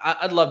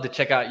I'd love to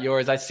check out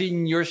yours. I've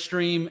seen your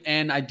stream,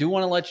 and I do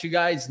want to let you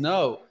guys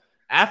know,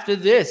 after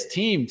this,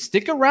 team,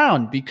 stick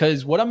around,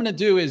 because what I'm going to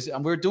do is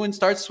we're doing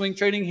start swing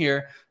trading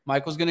here.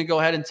 Michael's going to go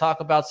ahead and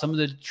talk about some of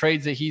the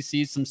trades that he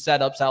sees, some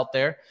setups out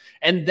there.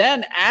 And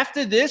then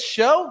after this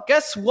show,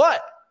 guess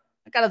what?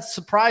 I got a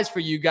surprise for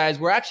you guys.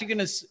 We're actually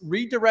going to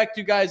redirect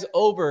you guys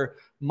over.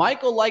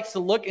 Michael likes to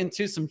look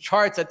into some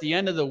charts at the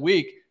end of the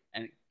week.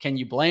 And can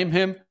you blame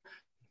him?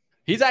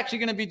 He's actually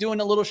going to be doing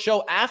a little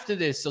show after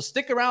this. So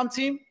stick around,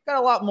 team. Got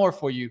a lot more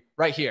for you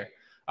right here.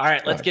 All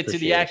right, let's get to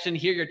the action.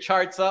 Here, your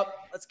charts up.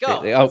 Let's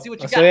go. Let's see what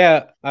you got. So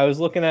yeah, I was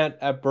looking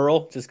at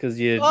Burl just because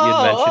you had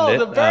mentioned it.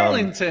 The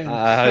Burlington.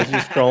 I was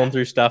just scrolling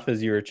through stuff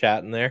as you were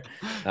chatting there.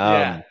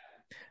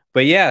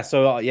 But yeah,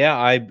 so yeah,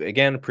 I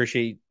again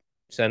appreciate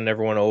sending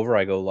everyone over.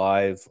 I go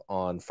live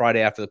on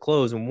Friday after the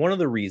close, and one of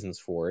the reasons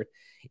for it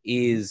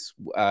is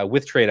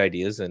with Trade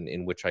Ideas, and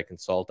in which I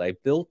consult, I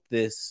built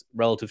this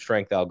relative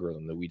strength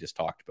algorithm that we just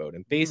talked about.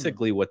 And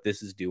basically what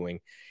this is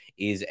doing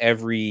is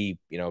every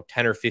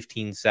 10 or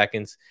 15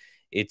 seconds,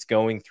 it's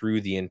going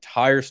through the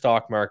entire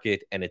stock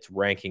market and it's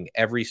ranking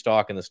every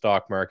stock in the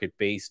stock market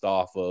based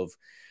off of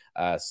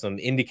some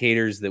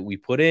indicators that we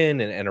put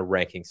in and a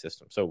ranking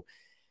system. So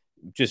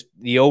just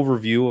the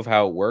overview of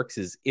how it works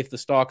is, if the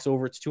stock's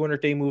over its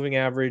 200-day moving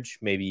average,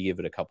 maybe you give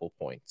it a couple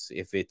points.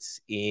 If it's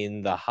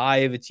in the high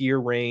of its year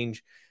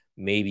range,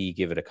 maybe you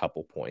give it a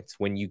couple points.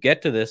 When you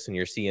get to this in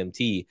your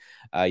CMT,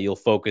 you'll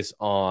focus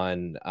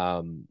on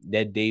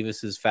Ned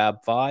Davis's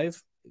Fab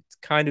 5. It's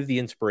kind of the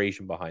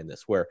inspiration behind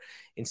this, where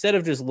instead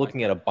of just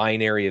looking at a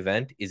binary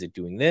event, is it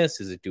doing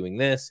this? Is it doing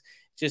this?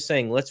 Just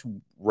saying, let's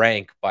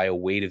rank by a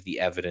weight of the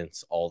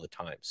evidence all the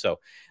time. So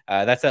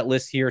that's that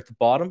list here at the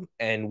bottom,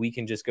 and we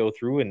can just go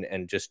through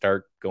and just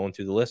start going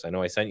through the list. I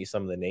know I sent you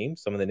some of the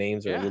names. Some of the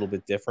names are a little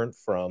bit different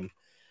from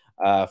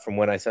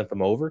when I sent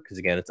them over, because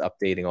again, it's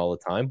updating all the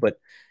time. But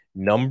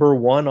number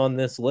one on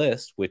this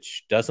list,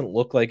 which doesn't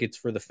look like it's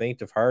for the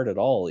faint of heart at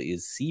all,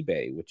 is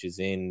CBay, which is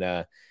in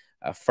a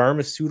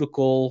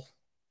pharmaceutical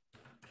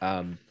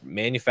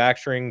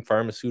manufacturing,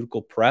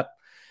 pharmaceutical prep.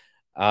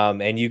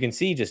 And you can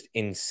see just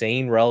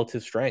insane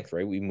relative strength,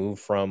 right? We moved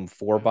from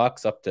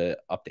 $4 up to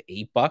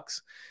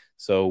 $8.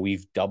 So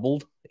we've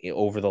doubled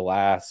over the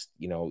last,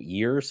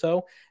 year or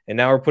so. And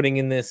now we're putting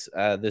in this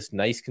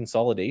nice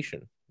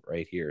consolidation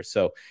right here.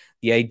 So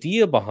the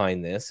idea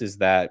behind this is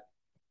that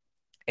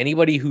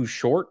anybody who's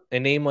short a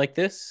name like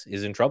this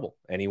is in trouble.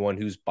 Anyone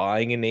who's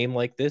buying a name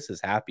like this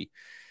is happy.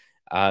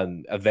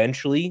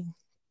 Eventually,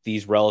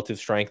 these relative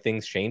strength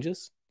things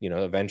changes.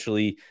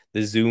 Eventually the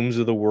Zooms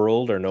of the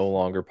world are no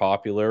longer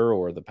popular,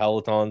 or the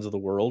Pelotons of the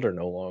world are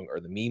no longer, or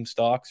the meme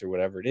stocks or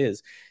whatever it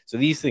is. So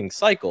these things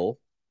cycle,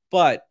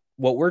 but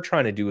what we're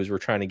trying to do is we're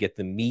trying to get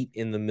the meat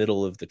in the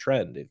middle of the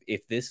trend.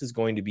 If this is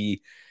going to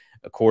be,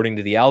 according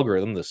to the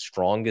algorithm, the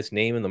strongest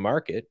name in the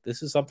market,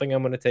 this is something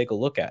I'm going to take a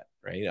look at,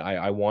 right?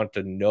 I want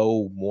to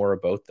know more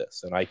about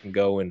this, and I can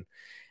go and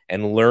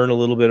learn a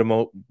little bit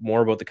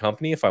more about the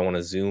company if I want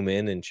to zoom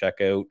in and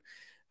check out.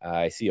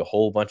 I see a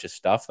whole bunch of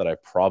stuff that I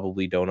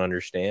probably don't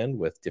understand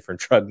with different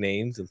drug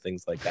names and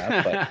things like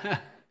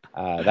that.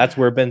 But that's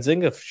where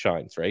Benzinga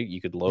shines, right? You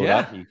could load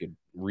up, you could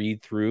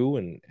read through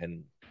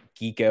and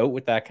geek out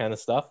with that kind of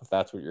stuff if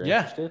that's what you're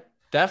interested.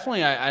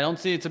 Definitely. I don't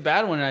see it's a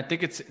bad one. And I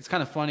think it's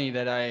kind of funny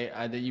that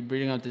that you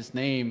bring up this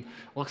name.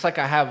 Looks like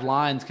I have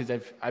lines because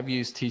I've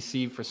used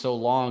TC for so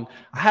long.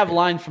 I have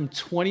lines from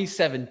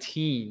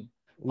 2017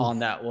 on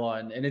that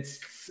one. And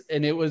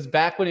it was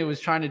back when it was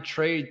trying to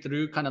trade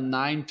through kind of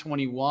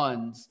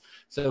 921s.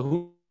 So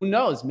who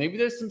knows? Maybe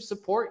there's some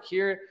support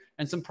here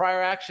and some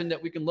prior action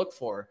that we can look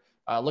for.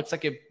 Looks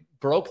like it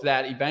broke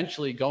that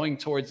eventually, going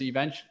towards the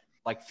event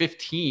like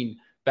 15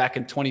 back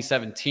in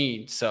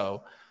 2017.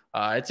 So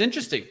it's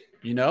interesting,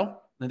 that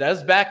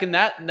was back in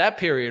that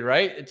period,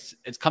 right?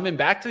 It's coming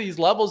back to these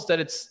levels that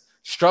it's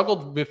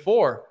struggled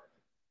before.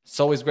 It's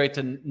always great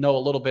to know a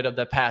little bit of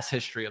the past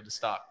history of the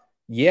stock.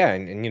 Yeah,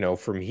 and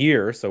from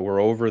here, so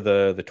we're over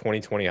the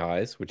 2020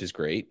 highs, which is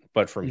great.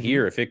 But from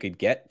here, if it could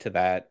get to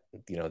that,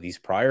 these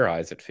prior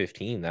highs at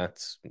 15,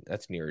 that's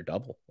near a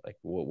double. Like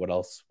what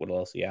else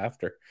are you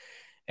after?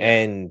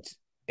 And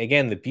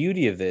again, the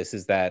beauty of this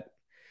is that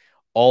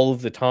all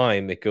of the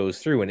time it goes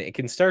through, and it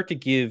can start to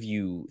give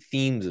you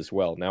themes as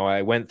well. Now,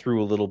 I went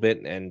through a little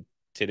bit, and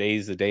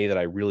today's the day that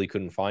I really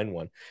couldn't find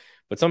one.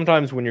 But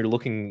sometimes when you're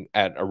looking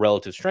at a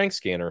relative strength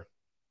scanner,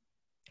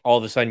 all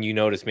of a sudden you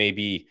notice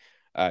maybe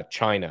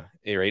China,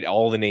 right?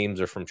 All the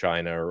names are from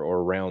China or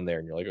around there.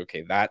 And you're like,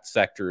 okay, that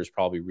sector is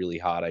probably really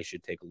hot. I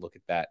should take a look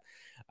at that.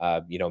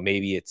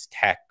 Maybe it's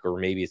tech, or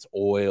maybe it's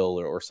oil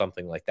or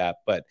something like that.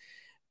 But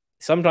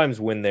sometimes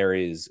when there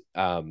is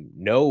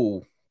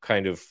no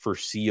kind of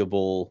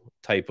foreseeable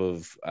type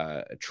of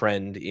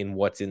trend in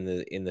what's in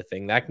the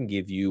thing, that can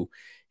give you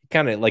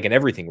kind of like an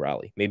everything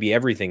rally. Maybe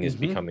everything is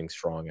becoming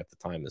strong at the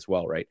time as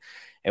well, right?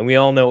 And we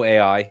all know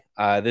AI.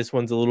 This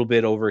one's a little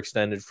bit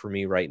overextended for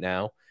me right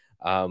now.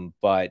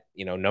 But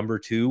number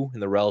 2 in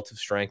the relative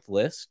strength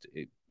list,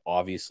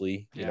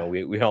 obviously,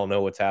 we all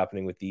know what's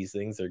happening with these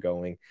things. They're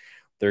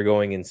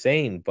going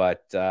insane,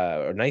 but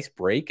a nice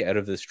break out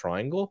of this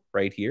triangle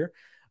right here.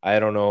 I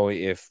don't know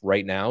if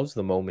right now is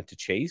the moment to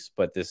chase,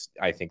 but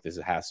I think this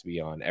has to be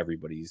on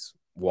everybody's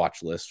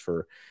watch list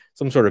for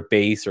some sort of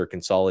base or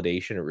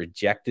consolidation. It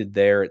rejected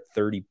there at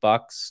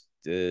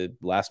 $30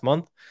 last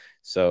month.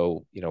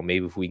 So,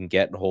 maybe if we can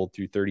get and hold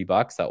through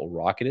 $30, that will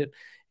rocket it.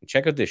 And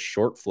check out this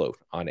short float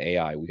on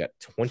AI. We got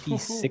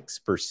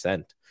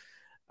 26%.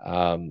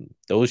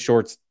 Those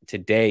shorts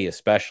today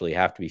especially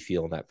have to be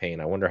feeling that pain.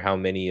 I wonder how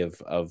many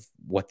of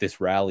what this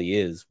rally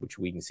is, which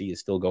we can see is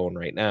still going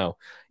right now,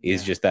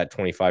 is just that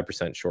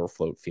 25% short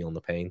float feeling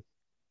the pain.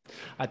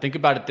 I think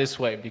about it this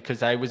way,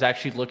 because I was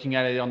actually looking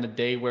at it on the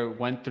day where it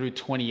went through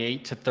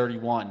 28 to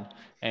 31.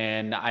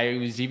 And I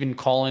was even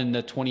calling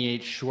the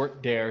 28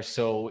 short there.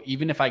 So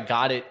even if I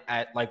got it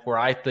at like where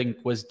I think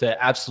was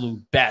the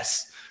absolute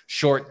best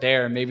short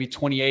there, maybe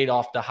 28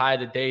 off the high of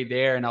the day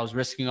there, and I was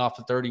risking off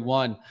of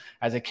 31.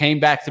 As it came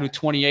back through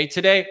 28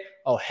 today,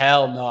 oh,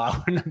 hell no, I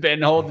wouldn't have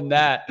been holding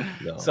that.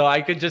 No. So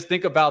I could just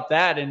think about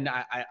that, and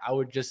I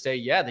would just say,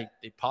 yeah, they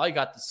probably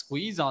got the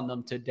squeeze on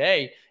them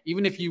today.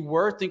 Even if you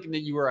were thinking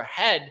that you were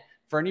ahead,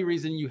 for any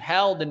reason you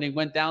held and they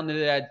went down to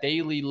that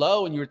daily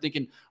low and you were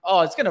thinking,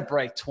 oh, it's going to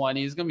break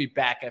 20. It's going to be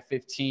back at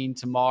 15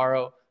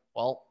 tomorrow.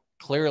 Well,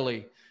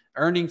 clearly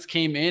earnings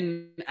came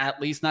in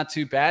at least not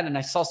too bad. And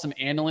I saw some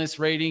analyst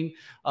rating.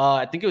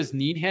 I think it was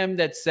Needham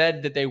that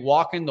said that they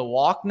walk in the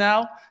walk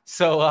now.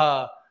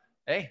 So,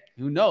 hey,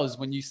 who knows?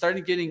 When you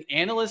started getting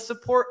analyst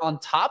support on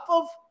top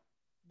of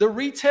the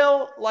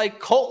retail, like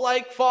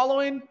cult-like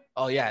following,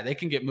 oh yeah, they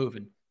can get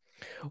moving.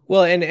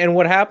 Well, and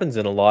what happens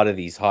in a lot of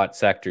these hot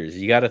sectors,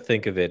 you got to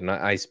think of it. And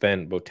I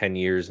spent about 10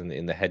 years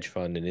in the hedge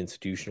fund and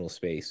institutional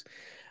space.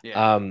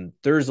 Yeah.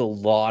 There's a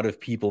lot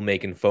of people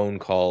making phone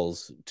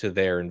calls to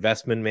their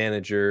investment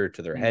manager,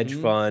 to their hedge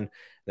fund.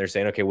 They're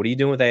saying, okay, what are you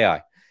doing with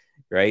AI?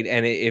 Right.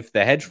 And if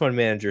the hedge fund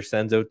manager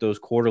sends out those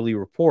quarterly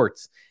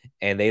reports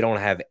and they don't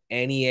have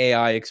any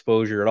AI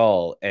exposure at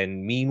all,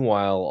 and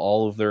meanwhile,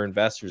 all of their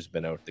investors have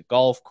been out at the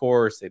golf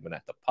course, they've been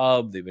at the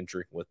pub, they've been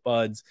drinking with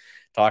buds,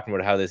 talking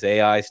about how this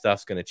AI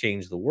stuff's going to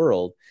change the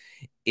world.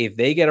 If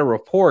they get a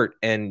report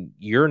and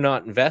you're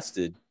not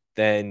invested,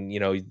 then,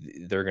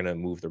 they're going to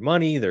move their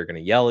money. They're going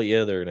to yell at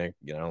you. They're going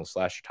to,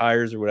 slash your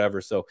tires or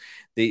whatever. So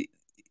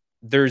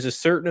there's a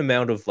certain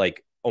amount of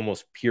like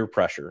almost peer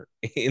pressure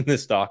in the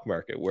stock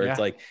market where it's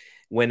like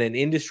when an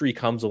industry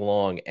comes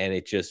along and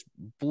it just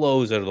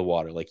blows out of the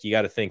water, like you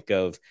got to think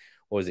of,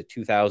 what was it,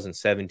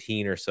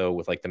 2017 or so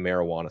with like the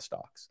marijuana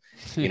stocks.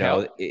 You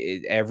know,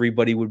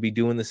 everybody would be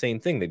doing the same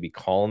thing. They'd be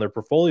calling their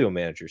portfolio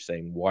managers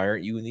saying, why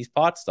aren't you in these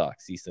pot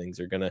stocks? These things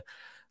are going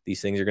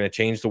to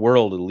change the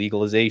world,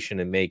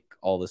 legalization, and make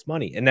all this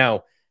money. And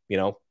now, you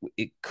know,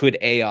 could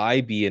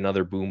AI be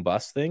another boom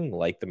bust thing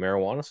like the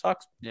marijuana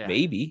stocks? Yeah.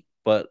 Maybe.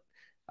 But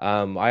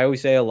I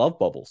always say I love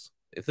bubbles.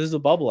 If this is a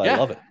bubble, I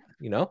love it.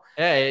 You know?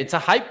 Yeah, it's a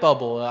hype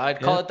bubble.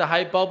 I'd call it the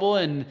hype bubble,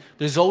 and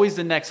there's always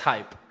the next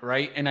hype,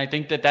 right? And I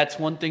think that that's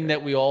one thing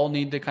that we all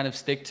need to kind of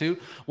stick to.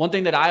 One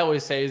thing that I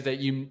always say is that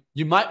you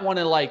might want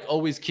to like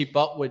always keep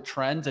up with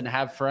trends and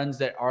have friends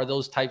that are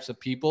those types of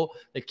people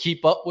that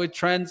keep up with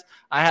trends.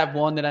 I have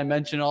one that I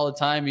mention all the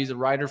time. He's a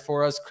writer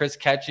for us, Chris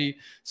Ketchy.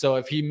 So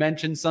if he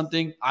mentions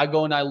something, I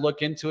go and I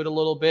look into it a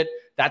little bit.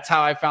 That's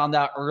how I found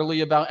out early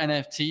about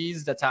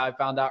NFTs. That's how I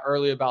found out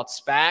early about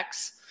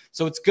SPACs.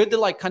 So it's good to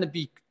like kind of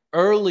be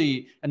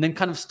early and then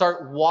kind of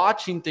start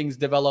watching things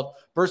develop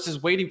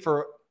versus waiting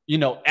for, you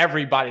know,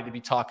 everybody to be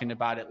talking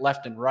about it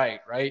left and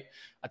right, right?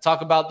 I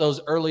talk about those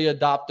early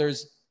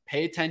adopters.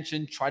 Pay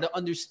attention, try to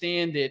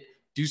understand it,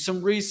 do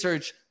some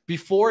research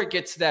before it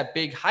gets to that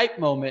big hype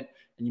moment,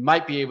 and you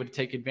might be able to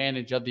take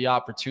advantage of the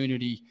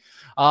opportunity.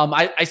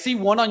 I see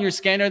one on your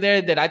scanner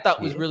there that I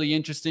thought was really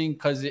interesting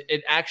because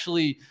it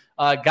actually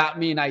got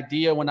me an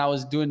idea when I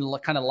was doing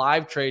kind of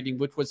live trading,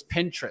 which was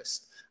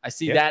Pinterest. I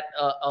see that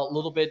a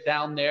little bit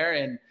down there,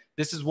 and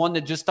this is one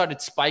that just started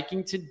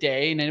spiking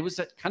today, and it was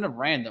kind of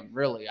random,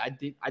 really. I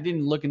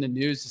didn't look in the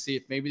news to see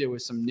if maybe there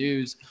was some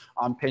news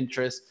on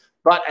Pinterest,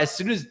 but as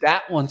soon as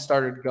that one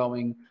started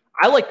going,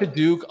 I like to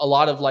do a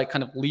lot of like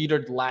kind of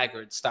leader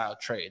laggard style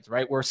trades,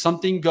 right? Where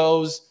something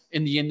goes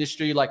in the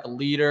industry like a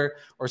leader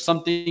or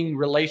something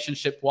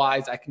relationship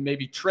wise, I can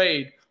maybe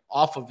trade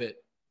off of it.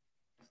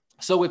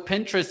 So with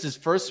Pinterest's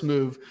first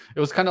move, it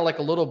was kind of like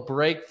a little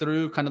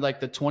breakthrough, kind of like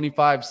the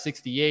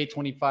 2568,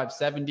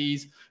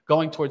 2570s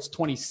going towards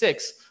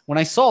 26. When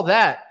I saw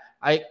that,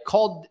 I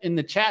called in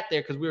the chat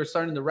there because we were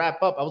starting to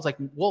wrap up. I was like,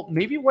 well,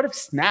 maybe what if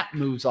Snap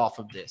moves off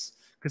of this?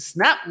 Because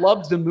Snap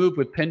loves to move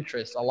with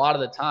Pinterest a lot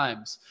of the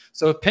times.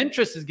 So if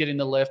Pinterest is getting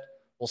the lift,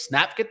 will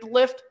Snap get the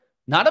lift?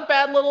 Not a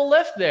bad little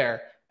lift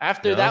there.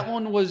 After that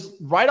one was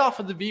right off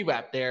of the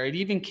VWAP there. It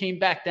even came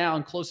back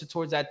down closer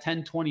towards that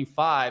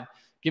 1025,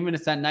 giving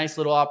us that nice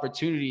little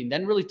opportunity, and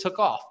then really took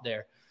off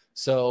there.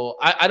 So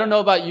I don't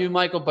know about you,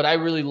 Michael, but I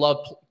really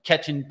love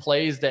catching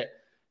plays that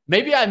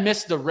maybe I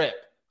missed the rip,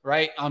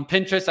 right? On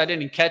Pinterest, I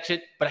didn't catch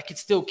it, but I could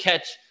still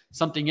catch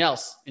something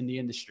else in the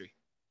industry.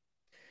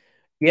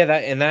 Yeah,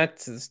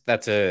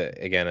 that's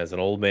again, as an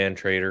old man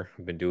trader,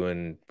 I've been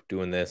doing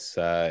this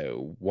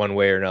one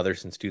way or another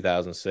since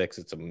 2006.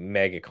 It's a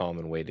mega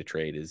common way to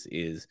trade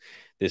is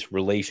this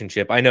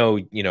relationship. I know,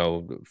 you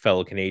know,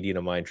 fellow Canadian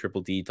of mine, Triple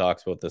D,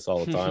 talks about this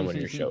all the time on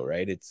your show,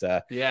 right? It's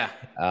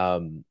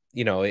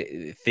you know,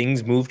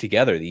 things move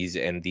together. These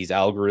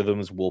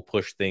algorithms will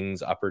push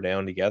things up or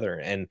down together.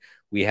 And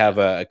we have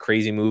a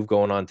crazy move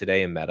going on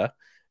today in Meta,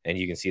 and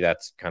you can see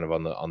that's kind of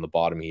on the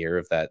bottom here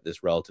of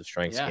this relative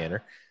strength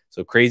scanner.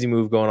 So crazy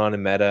move going on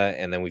in Meta,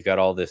 and then we've got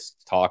all this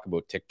talk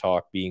about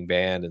TikTok being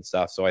banned and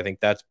stuff. So I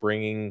think that's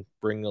bringing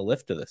a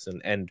lift to this.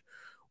 And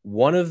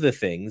one of the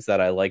things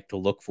that I like to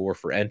look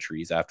for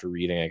entries after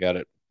reading, I got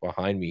it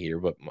behind me here,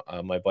 but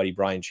my buddy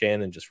Brian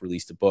Shannon just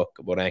released a book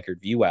about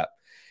anchored VWAP,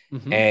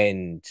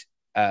 and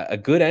a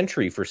good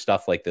entry for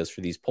stuff like this,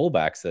 for these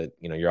pullbacks that,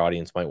 you know, your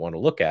audience might want to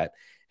look at.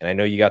 And I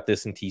know you got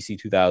this in TC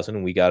 2000,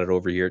 and we got it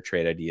over here at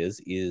Trade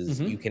Ideas. Is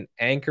you can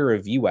anchor a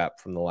VWAP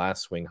from the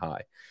last swing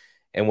high.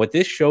 And what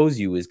this shows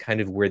you is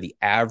kind of where the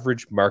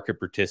average market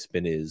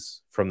participant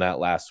is from that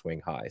last swing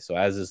high. So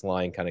as this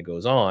line kind of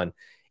goes on,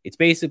 it's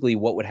basically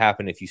what would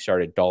happen if you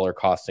started dollar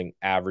costing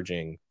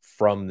averaging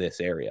from this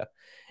area.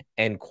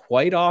 And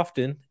quite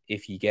often,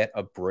 if you get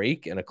a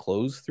break and a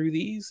close through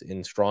these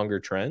in stronger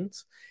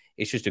trends,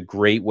 it's just a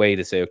great way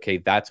to say, okay,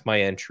 that's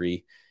my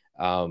entry.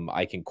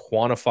 I can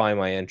quantify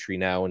my entry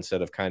now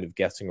instead of kind of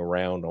guessing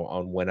around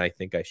on when I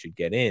think I should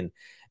get in.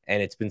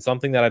 And it's been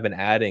something that I've been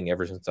adding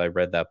ever since I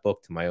read that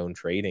book to my own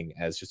trading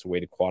as just a way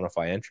to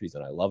quantify entries,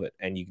 and I love it.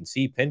 And you can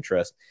see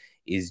Pinterest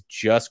is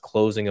just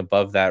closing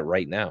above that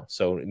right now.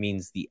 So it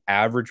means the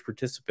average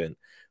participant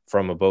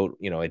from about,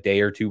 you know, a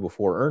day or two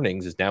before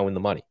earnings is now in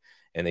the money,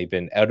 and they've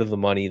been out of the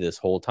money this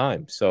whole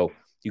time. So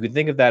you can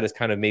think of that as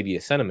kind of maybe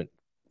a sentiment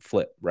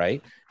flip,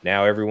 right?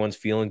 Now everyone's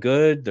feeling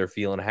good, they're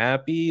feeling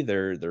happy,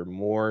 they're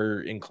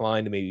more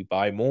inclined to maybe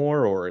buy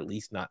more or at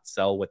least not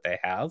sell what they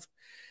have.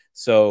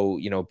 So,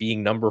 you know,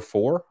 being number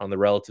 4 on the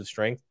relative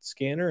strength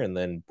scanner and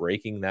then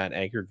breaking that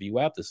anchored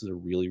VWAP, this is a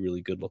really, really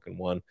good looking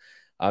one.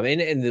 And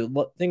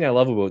the thing I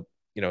love about,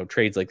 you know,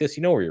 trades like this,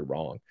 you know where you're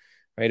wrong,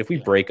 right? If we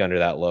break under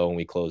that low and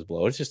we close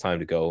below, it's just time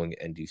to go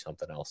and do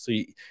something else. So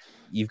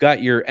you've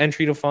got your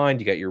entry to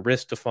find, you got your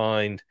risk to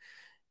find,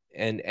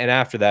 and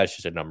after that, it's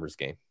just a numbers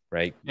game.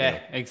 right? Yeah,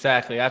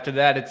 exactly. After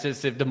that, it's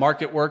just if the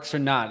market works or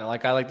not.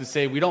 Like I like to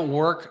say, we don't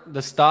work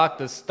the stock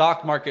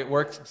market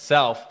works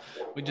itself.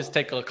 We just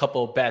take a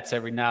couple of bets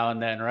every now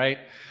and then, right?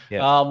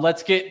 Yeah.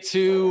 Let's get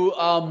to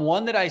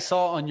one that I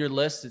saw on your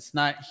list. It's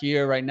not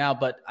here right now,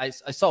 but I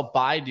saw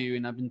Baidu,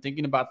 and I've been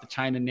thinking about the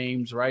China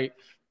names, right?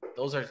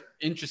 Those are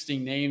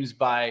interesting names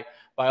by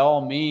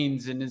all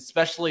means. And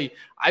especially,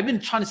 I've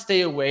been trying to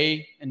stay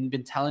away and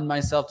been telling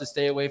myself to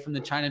stay away from the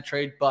China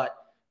trade, but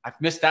I've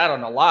missed out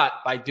on a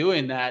lot by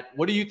doing that.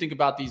 What do you think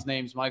about these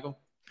names, Michael?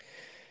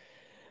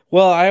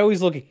 Well, I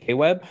always look at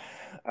KWeb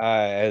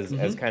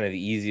as kind of the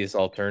easiest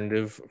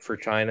alternative for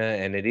China,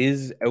 and it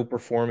is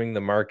outperforming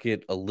the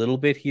market a little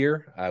bit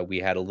here. We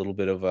had a little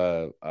bit of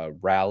a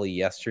rally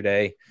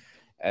yesterday.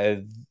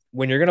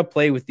 When you're going to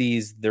play with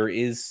these, there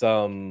is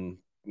some,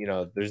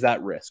 there's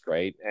that risk,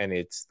 right? And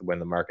it's when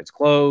the market's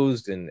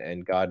closed,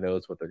 and God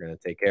knows what they're going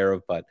to take care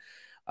of. But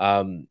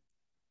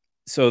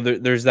so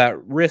there's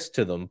that risk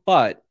to them,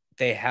 but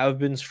they have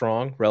been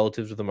strong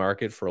relative to the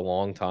market for a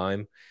long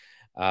time.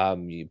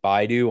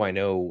 Baidu, I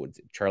know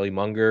Charlie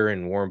Munger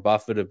and Warren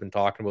Buffett have been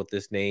talking about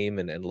this name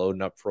and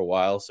loading up for a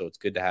while, so it's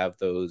good to have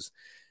those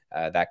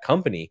that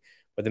company.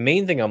 But the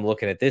main thing I'm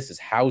looking at this is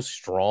how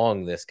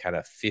strong this kind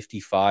of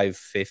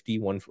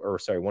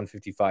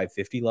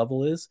 155.50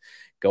 level is,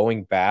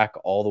 going back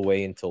all the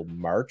way until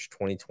March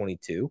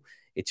 2022.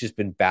 It's just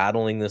been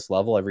battling this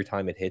level. Every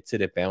time it hits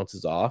it, it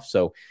bounces off.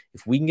 So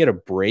if we can get a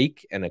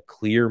break and a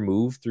clear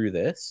move through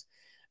this,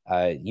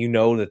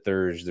 that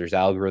there's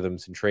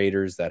algorithms and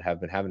traders that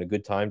have been having a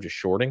good time just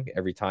shorting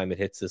every time it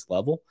hits this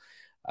level,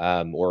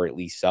 or at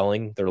least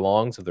selling their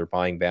longs if they're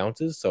buying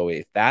bounces. So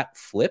if that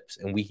flips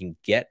and we can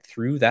get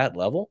through that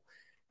level,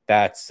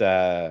 that's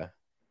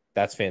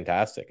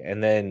fantastic.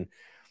 And then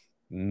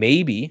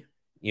maybe,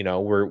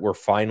 we're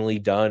finally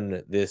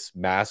done this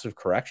massive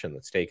correction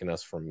that's taken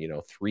us from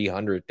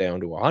 300 down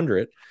to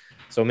 100.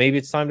 So maybe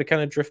it's time to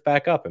kind of drift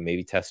back up and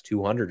maybe test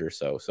 200 or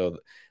so. So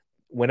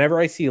whenever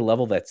I see a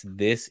level that's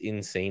this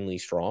insanely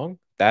strong,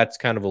 that's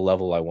kind of a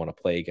level I want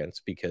to play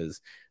against,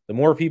 because the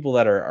more people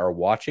that are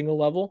watching a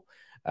level,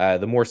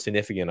 the more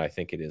significant I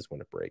think it is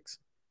when it breaks.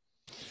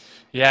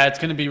 Yeah, it's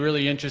going to be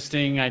really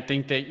interesting. I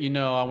think that,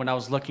 when I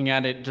was looking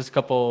at it just a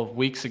couple of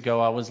weeks ago,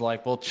 I was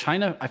like, well,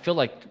 China, I feel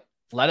like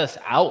let us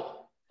out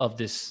of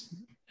this.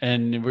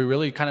 And we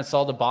really kind of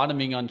saw the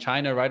bottoming on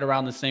China right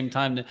around the same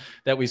time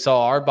that we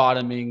saw our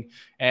bottoming.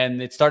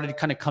 And it started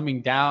kind of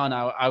coming down.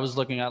 I was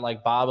looking at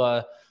like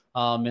BABA,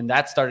 and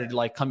that started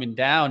like coming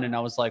down. And I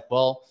was like,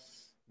 well,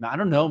 I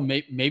don't know,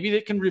 maybe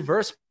they can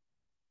reverse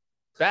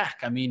back.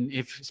 I mean,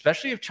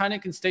 especially if China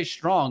can stay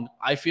strong,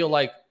 I feel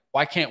like,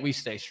 why can't we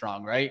stay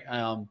strong, right?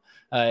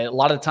 A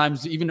lot of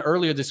times, even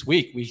earlier this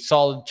week, we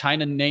saw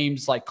China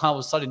names like all of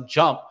a sudden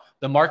jump.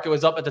 The market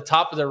was up at the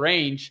top of the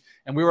range,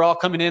 and we were all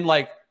coming in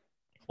like,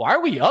 why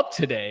are we up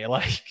today?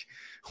 Like,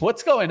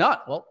 what's going on?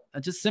 Well,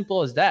 it's just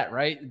simple as that,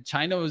 right?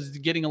 China was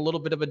getting a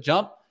little bit of a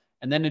jump,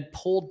 and then it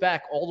pulled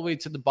back all the way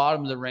to the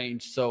bottom of the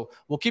range. So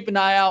we'll keep an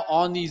eye out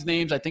on these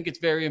names. I think it's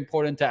very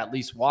important to at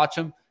least watch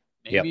them.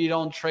 Maybe you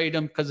don't trade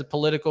them because of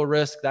political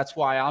risk. That's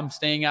why I'm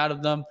staying out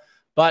of them.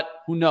 But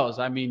who knows?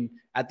 I mean,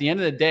 at the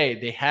end of the day,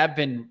 they have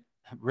been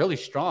really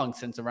strong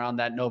since around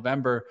that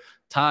November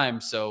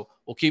time. So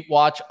we'll keep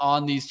watch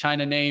on these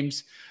China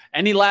names.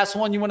 Any last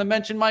one you want to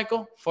mention,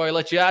 Michael, before I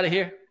let you out of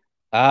here?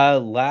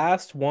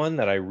 Last one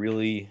that I'd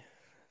really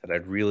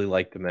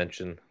like to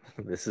mention.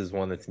 This is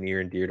one that's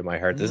near and dear to my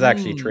heart. This is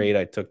actually a trade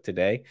I took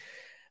today.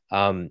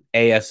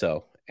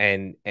 ASO.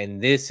 And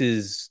this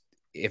is,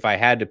 if I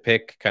had to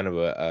pick kind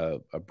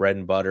of a bread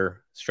and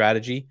butter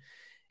strategy,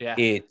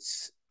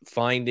 it's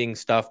finding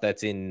stuff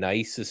that's in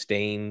nice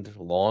sustained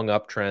long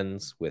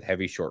uptrends with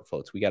heavy short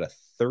floats. We got a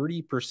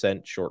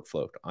 30% short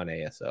float on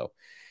ASO.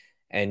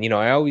 And,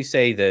 I always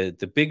say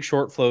the big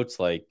short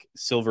floats like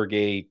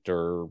Silvergate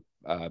or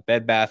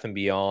Bed Bath &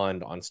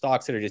 Beyond on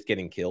stocks that are just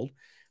getting killed,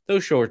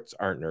 those shorts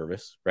aren't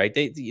nervous, right?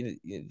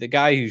 The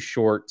guy who's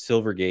short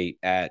Silvergate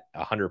at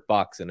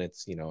 $100 and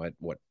it's, at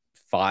what,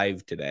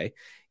 5 today,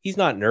 he's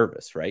not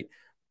nervous, right?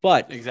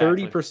 But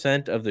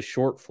 30% of the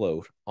short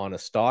float on a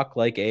stock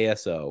like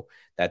ASO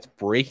that's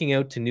breaking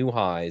out to new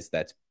highs,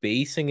 that's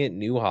basing at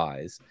new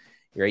highs,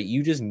 right?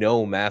 You just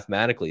know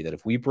mathematically that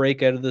if we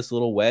break out of this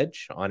little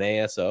wedge on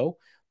ASO,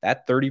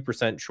 that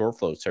 30% short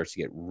float starts to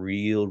get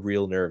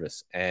real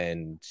nervous.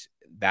 And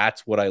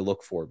that's what I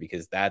look for,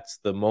 because that's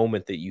the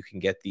moment that you can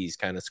get these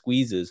kind of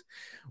squeezes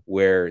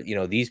where,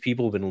 these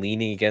people have been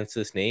leaning against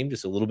this name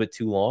just a little bit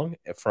too long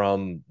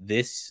from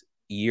this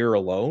year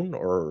alone,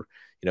 or,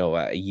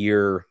 a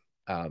year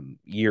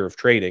of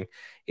trading.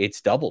 It's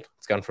doubled.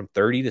 It's gone from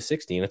 30 to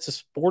 60, and it's a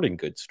sporting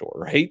goods store,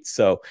 right?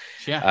 So,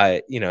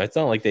 it's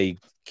not like they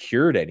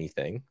cured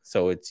anything.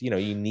 So it's,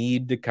 you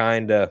need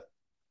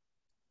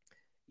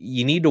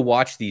to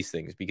watch these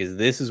things, because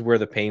this is where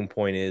the pain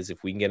point is.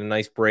 If we can get a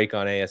nice break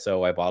on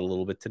ASO, I bought a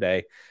little bit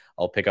today.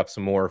 I'll pick up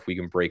some more if we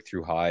can break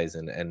through highs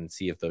and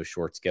see if those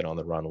shorts get on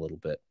the run a little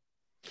bit.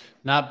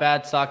 Not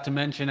bad stock to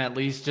mention, at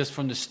least just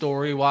from the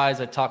story wise.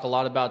 I talk a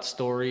lot about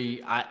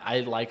story.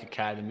 I like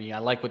Academy. I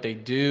like what they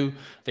do.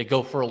 They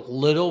go for a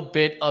little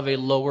bit of a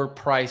lower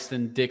price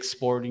than Dick's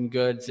Sporting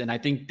Goods. And I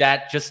think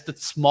that just the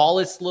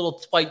smallest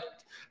little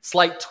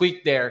slight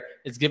tweak there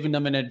is giving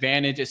them an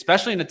advantage,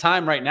 especially in a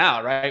time right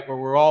now, right? Where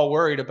we're all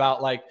worried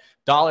about like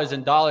dollars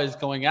and dollars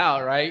going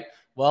out, right?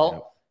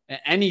 Well,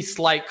 any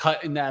slight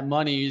cut in that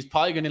money is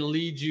probably going to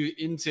lead you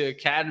into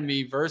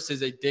Academy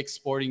versus a Dick's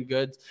Sporting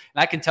Goods.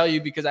 And I can tell you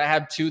because I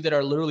have two that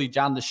are literally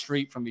down the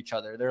street from each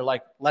other. They're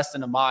like less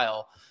than a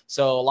mile.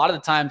 So a lot of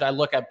the times I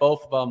look at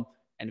both of them,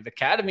 and if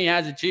Academy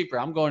has it cheaper,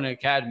 I'm going to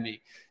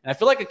Academy. And I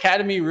feel like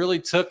Academy really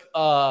took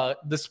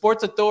the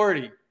Sports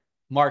Authority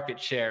market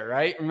share,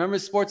 right? Remember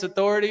Sports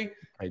Authority?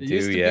 It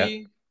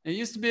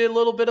used to be a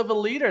little bit of a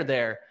leader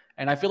there.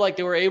 And I feel like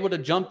they were able to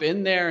jump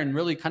in there and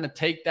really kind of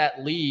take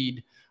that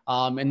lead.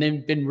 And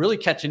they've been really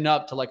catching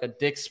up to like a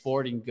Dick's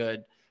Sporting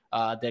Good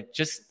that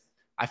just,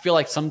 I feel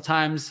like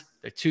sometimes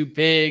they're too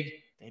big.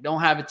 They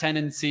don't have a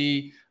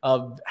tendency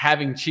of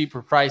having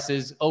cheaper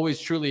prices, always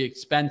truly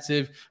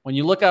expensive. When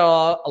you look at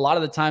a lot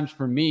of the times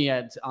for me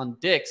on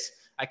Dick's,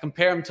 I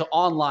compare them to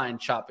online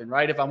shopping,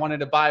 right? If I wanted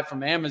to buy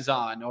from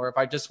Amazon or if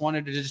I just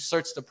wanted to just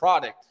search the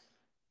product,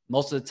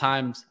 most of the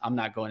times I'm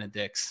not going to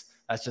Dick's.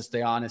 That's just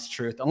the honest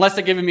truth. Unless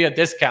they're giving me a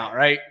discount,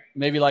 right?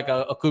 Maybe like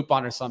a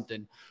coupon or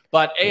something.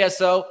 But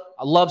ASO,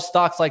 I love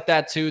stocks like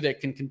that too that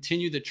can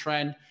continue the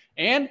trend.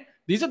 And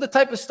these are the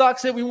type of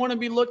stocks that we want to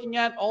be looking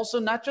at also,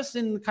 not just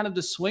in kind of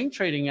the swing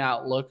trading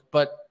outlook,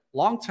 but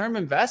long-term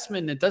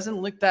investment. It doesn't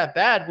look that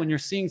bad when you're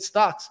seeing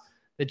stocks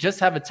that just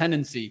have a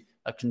tendency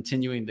of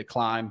continuing to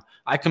climb.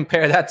 I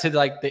compare that to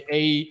like the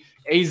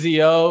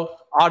AZO,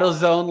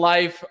 AutoZone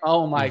Life.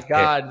 Oh my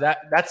God,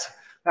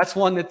 that's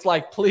one that's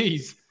like,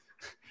 please.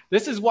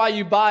 This is why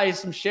you buy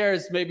some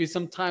shares maybe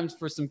sometimes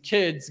for some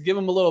kids. Give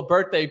them a little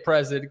birthday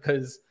present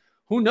because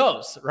who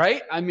knows,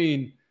 right? I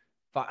mean,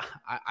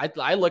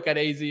 I look at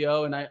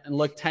AZO and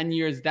look 10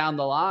 years down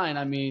the line.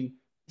 I mean,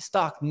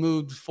 stock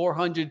moved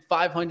 400,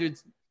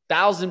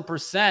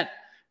 500,000%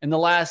 in the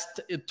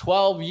last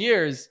 12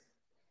 years.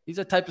 These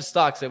are type of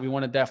stocks that we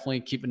want to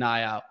definitely keep an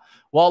eye out.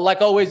 Well,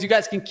 like always, you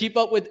guys can keep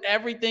up with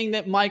everything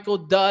that Michael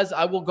does.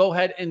 I will go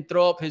ahead and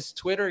throw up his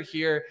Twitter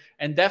here.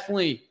 And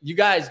definitely, you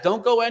guys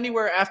don't go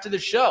anywhere after the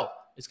show.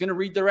 It's going to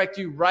redirect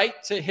you right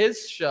to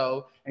his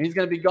show. And he's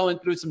going to be going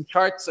through some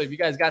charts. So if you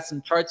guys got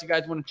some charts you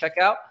guys want to check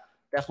out,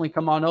 definitely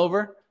come on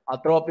over. I'll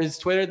throw up his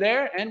Twitter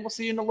there. And we'll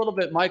see you in a little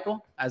bit,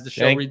 Michael, as the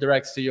show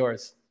redirects to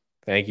yours.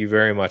 Thank you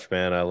very much,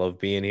 man. I love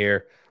being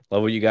here.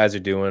 Love what you guys are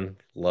doing.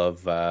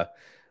 Love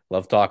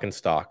talking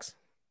stocks.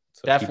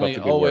 So definitely,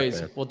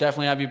 always. We'll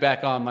definitely have you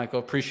back on, Michael.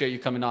 Appreciate you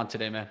coming on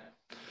today, man.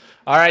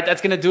 All right,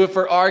 that's going to do it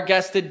for our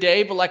guest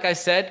today. But like I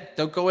said,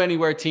 don't go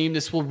anywhere, team.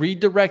 This will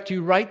redirect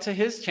you right to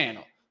his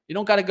channel. You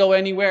don't got to go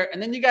anywhere.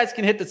 And then you guys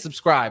can hit the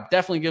subscribe.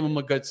 Definitely give him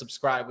a good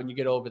subscribe when you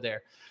get over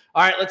there.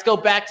 All right, let's go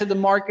back to the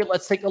market.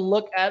 Let's take a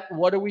look at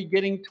what are we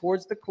getting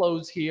towards the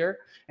close here.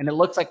 And it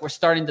looks like we're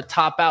starting to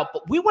top out.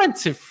 But we went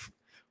to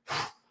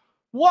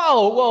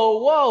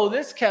whoa.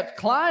 This kept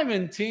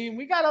climbing, team.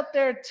 We got up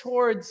there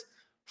towards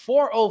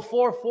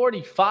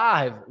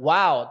 404.45.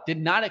 Wow. Did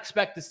not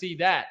expect to see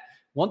that.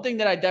 One thing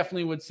that I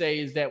definitely would say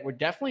is that we're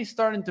definitely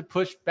starting to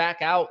push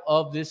back out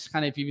of this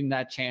kind of even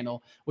that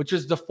channel, which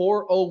is the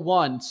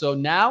 401. So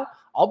now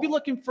I'll be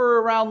looking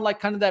for around like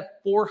kind of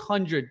that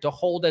 400 to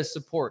hold as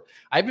support.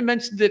 I even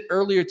mentioned it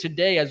earlier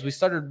today as we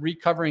started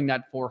recovering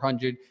that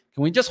 400.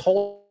 Can we just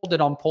hold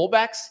it on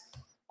pullbacks?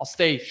 I'll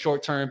stay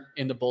short term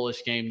in the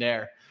bullish game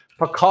there.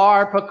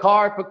 Picard,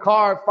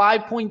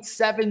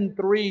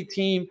 5.73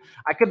 team.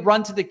 I could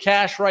run to the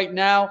cash right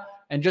now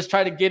and just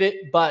try to get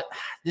it, but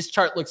this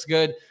chart looks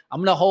good. I'm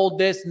going to hold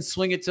this and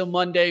swing it till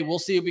Monday. We'll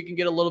see if we can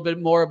get a little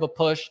bit more of a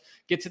push,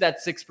 get to that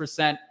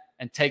 6%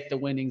 and take the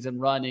winnings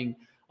and running.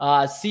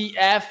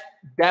 CF,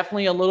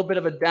 definitely a little bit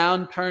of a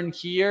downturn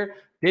here.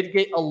 Did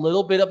get a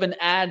little bit of an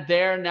ad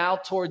there now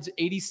towards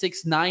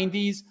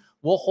 86.90s.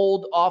 We'll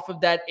hold off of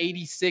that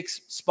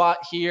 86 spot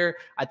here.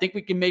 I think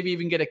we can maybe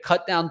even get a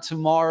cut down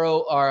tomorrow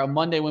or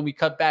Monday when we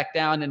cut back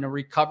down in a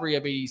recovery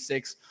of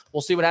 86.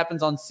 We'll see what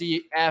happens on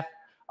CF.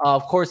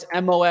 Of course,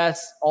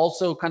 MOS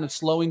also kind of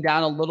slowing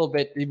down a little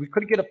bit. We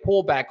could get a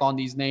pullback on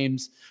these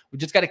names. We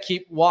just got to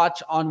keep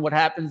watch on what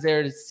happens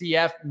there to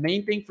CF.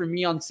 Main thing for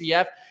me on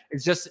CF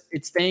is just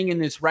it's staying in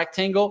this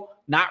rectangle,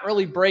 not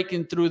really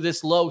breaking through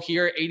this low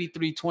here,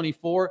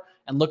 83.24,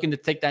 and looking to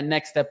take that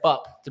next step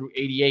up through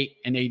 88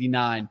 and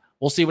 89.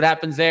 We'll see what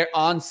happens there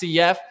on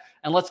CF.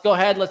 And let's go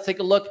ahead. Let's take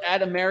a look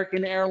at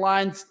American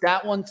Airlines.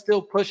 That one's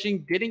still pushing.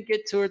 Didn't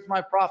get towards my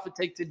profit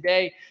take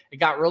today. It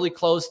got really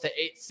close to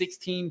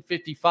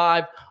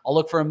 16.55. I'll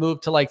look for a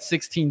move to like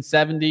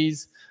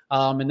 16.70s.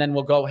 And then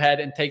we'll go ahead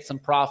and take some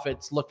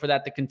profits. Look for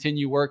that to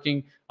continue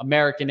working.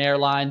 American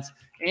Airlines.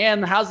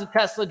 And how's the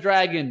Tesla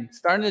Dragon?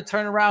 Starting to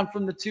turn around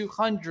from the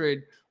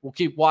 200. We'll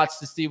keep watch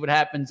to see what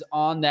happens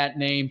on that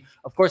name.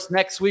 Of course,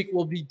 next week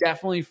will be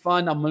definitely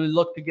fun. I'm going to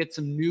look to get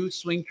some new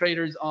swing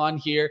traders on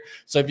here.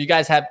 So if you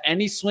guys have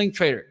any swing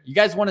trader you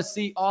guys want to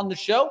see on the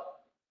show,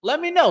 let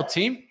me know,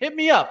 team. Hit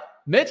me up,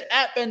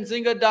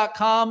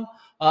 Mitch@benzinga.com.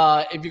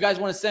 If you guys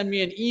want to send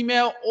me an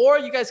email, or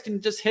you guys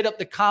can just hit up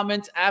the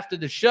comments after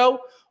the show,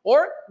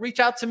 or reach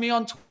out to me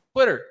on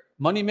Twitter,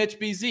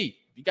 MoneyMitchBZ.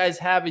 If you guys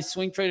have a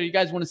swing trader you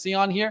guys want to see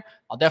on here,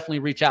 I'll definitely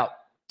reach out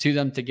to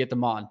them to get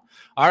them on.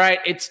 All right,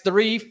 it's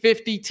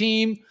 3:50,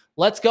 team.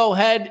 Let's go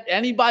ahead.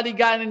 Anybody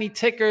got any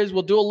tickers?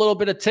 We'll do a little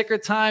bit of ticker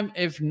time.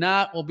 If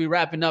not, we'll be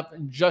wrapping up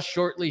just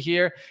shortly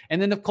here.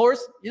 And then, of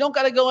course, you don't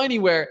got to go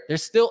anywhere.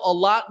 There's still a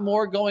lot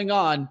more going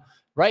on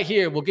right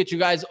here. We'll get you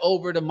guys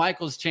over to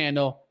Michael's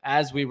channel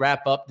as we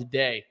wrap up the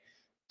day.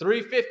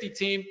 3:50,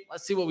 team.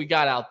 Let's see what we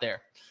got out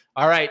there.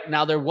 All right,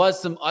 now there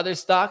was some other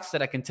stocks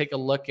that I can take a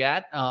look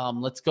at.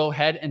 Let's go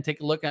ahead and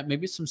take a look at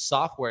maybe some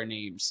software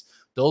names.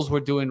 Those were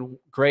doing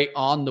great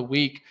on the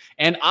week.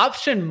 And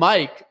Option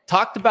Mike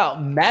talked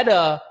about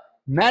Meta.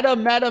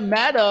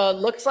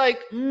 Looks like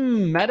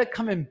Meta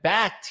coming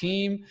back,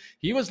 team.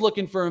 He was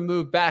looking for a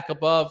move back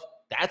above.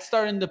 That's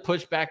starting to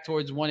push back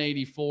towards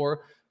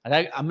 184. And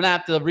I'm going to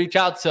have to reach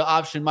out to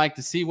Option Mike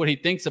to see what he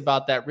thinks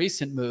about that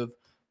recent move.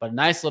 But a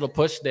nice little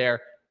push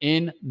there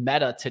in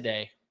Meta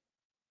today.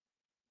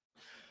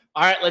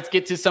 All right, let's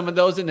get to some of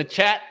those in the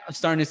chat. I'm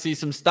starting to see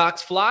some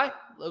stocks fly.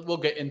 We'll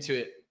get into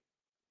it.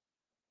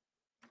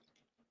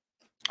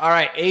 All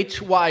right,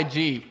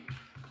 HYG.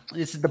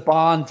 This is the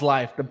bonds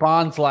life,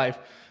 All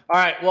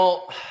right,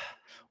 well,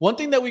 one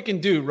thing that we can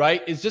do,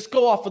 right, is just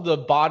go off of the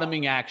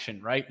bottoming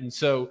action, right? And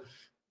so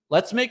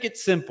let's make it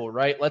simple,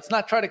 right? Let's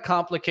not try to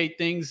complicate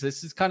things.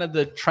 This is kind of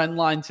the trend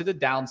line to the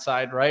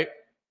downside, right?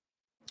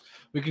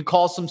 We can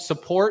call some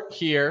support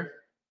here.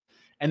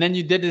 And then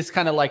you did this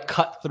kind of like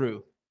cut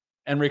through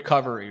and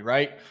recovery,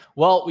 right?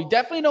 Well, we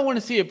definitely don't want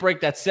to see it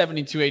break that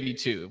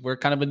 72.82. We're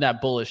kind of in that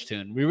bullish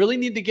tune. We really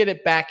need to get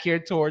it back here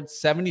towards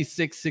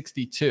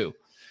 76.62.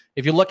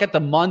 If you look at the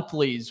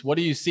monthlies, what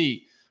do you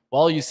see?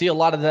 Well, you see a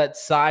lot of that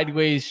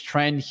sideways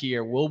trend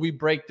here. Will we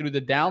break through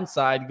the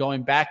downside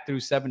going back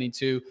through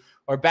 72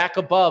 or back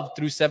above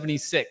through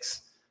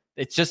 76?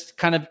 It's just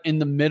kind of in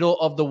the middle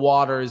of the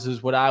waters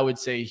is what I would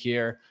say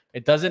here.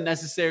 It doesn't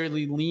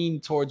necessarily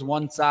lean towards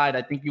one side.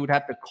 I think you would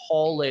have to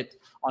call it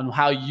on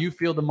how you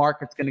feel the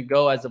market's going to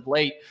go as of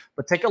late.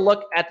 But take a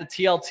look at the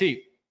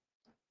TLT.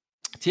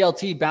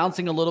 TLT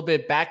bouncing a little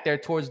bit back there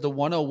towards the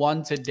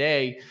 101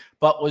 today,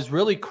 but was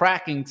really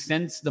cracking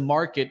since the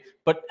market,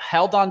 but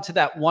held on to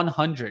that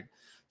 100.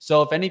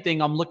 So if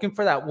anything, I'm looking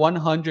for that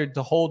 100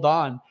 to hold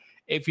on.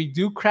 If you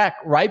do crack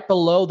right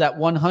below that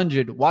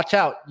 100, watch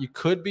out. You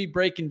could be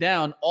breaking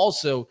down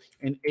also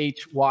in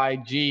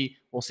HYG.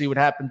 We'll see what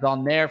happens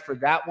on there. For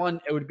that one,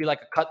 it would be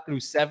like a cut through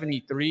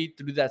 73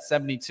 through that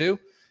 72.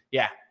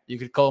 Yeah, you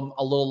could come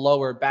a little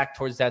lower back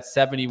towards that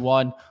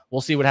 71.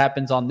 We'll see what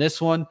happens on this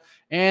one.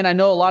 And I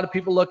know a lot of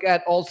people look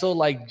at also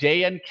like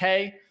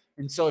JNK.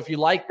 And so if you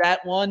like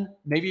that one,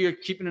 maybe you're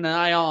keeping an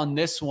eye on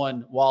this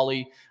one,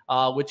 Wally,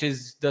 which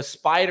is the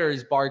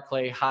Spiders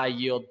Barclay High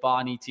Yield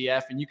Bond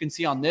ETF. And you can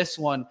see on this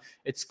one,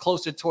 it's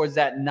closer towards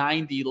that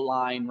 90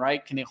 line,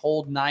 right? Can it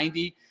hold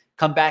 90?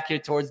 Come back here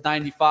towards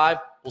 95.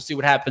 We'll see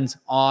what happens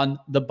on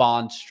the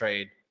bonds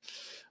trade.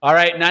 All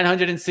right,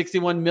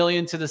 961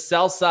 million to the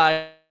sell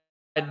side.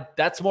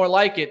 That's more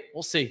like it.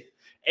 We'll see.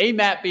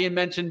 AMAT being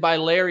mentioned by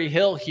Larry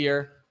Hill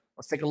here.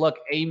 Let's take a look.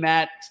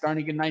 AMAT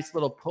starting to get a nice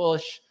little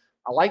push.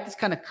 I like this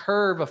kind of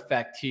curve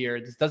effect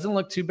here. This doesn't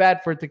look too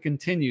bad for it to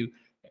continue.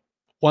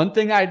 One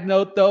thing I'd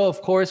note, though,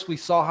 of course, we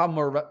saw how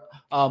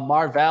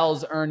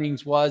Marvell's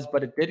earnings was,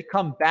 but it did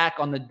come back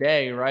on the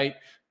day, right?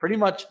 Pretty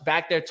much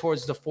back there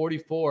towards the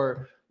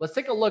 44. Let's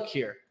take a look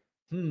here.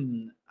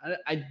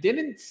 I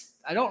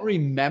don't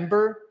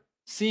remember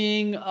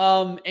seeing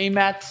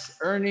AMAT's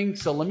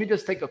earnings. So let me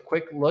just take a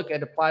quick look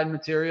at Applied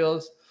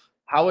Materials.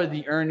 How are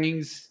the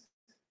earnings?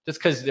 Just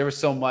because there was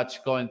so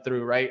much going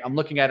through, right? I'm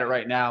looking at it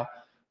right now.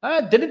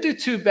 Didn't do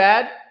too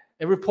bad.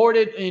 It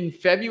reported in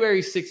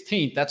February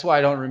 16th. That's why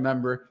I don't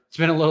remember. It's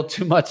been a little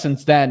too much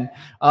since then.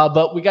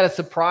 But we got a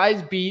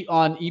surprise beat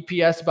on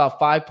EPS about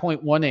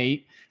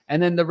 5.18.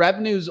 And then the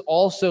revenues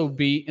also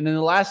beat. And in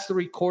the last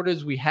 3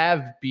 quarters, we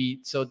have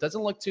beat. So it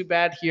doesn't look too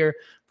bad here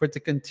for it to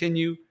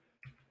continue.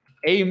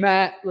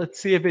 AMAT, let's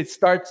see if it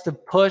starts to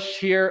push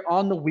here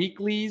on the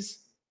weeklies.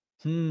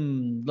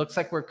 Looks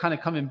like we're kind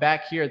of coming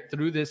back here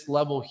through this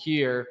level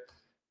here.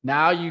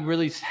 Now you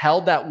really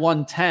held that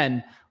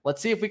 110.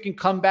 Let's see if we can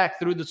come back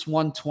through this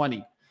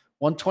 120.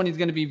 120 is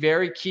going to be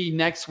very key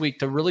next week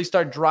to really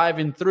start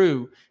driving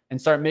through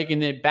and start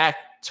making it back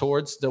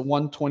towards the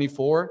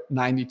 124,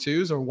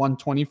 92s or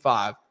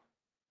 125.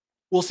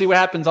 We'll see what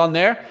happens on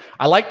there.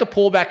 I like the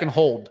pullback and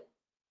hold.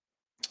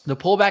 The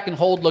pullback and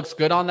hold looks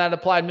good on that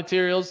Applied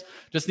Materials.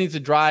 Just needs to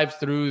drive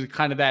through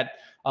kind of that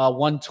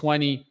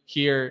 120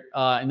 here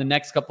in the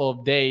next couple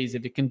of days.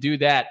 If it can do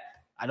that,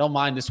 I don't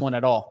mind this one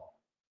at all.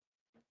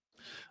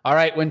 All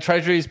right, when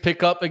treasuries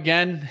pick up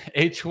again,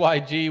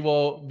 HYG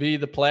will be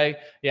the play.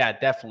 Yeah,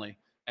 definitely.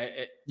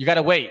 You got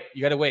to wait.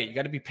 You got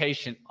to be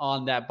patient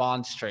on that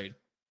bonds trade.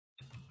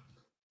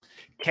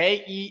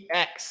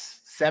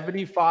 KEX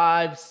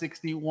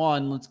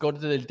 75.61. Let's go to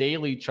the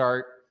daily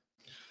chart.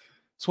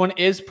 This one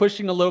is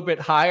pushing a little bit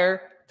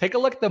higher. Take a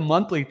look at the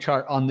monthly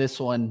chart on this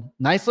one.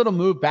 Nice little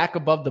move back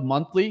above the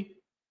monthly.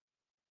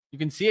 You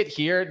can see it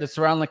here. That's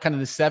around like kind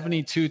of the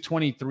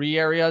 72.23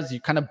 areas.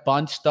 You kind of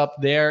bunched up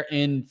there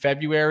in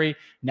February.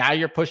 Now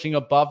you're pushing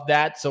above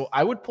that. So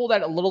I would pull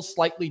that a little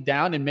slightly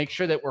down and make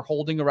sure that we're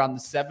holding around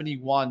the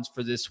 71s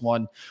for this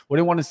one.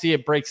 Wouldn't want to see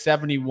it break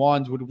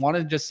 71s. Would want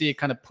to just see it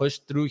kind of push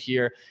through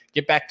here,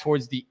 get back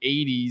towards the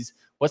 80s.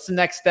 What's the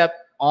next step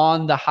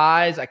on the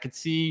highs? I could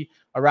see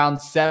around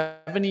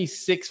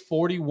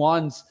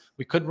 76.41s.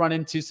 We could run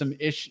into some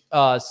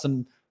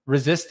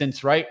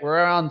resistance, right? We're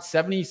around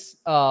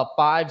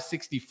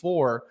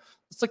 75.64.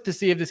 Let's look to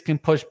see if this can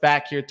push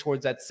back here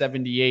towards that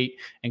 78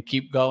 and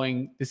keep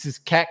going. This is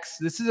KEX.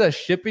 This is a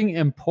shipping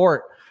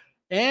import.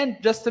 And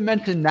just to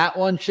mention that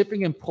one,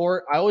 shipping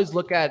import, I always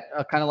look at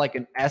kind of like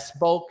an S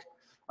bulk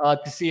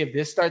to see if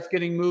this starts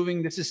getting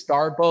moving. This is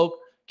Star bulk.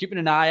 Keeping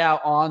an eye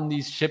out on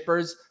these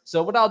shippers.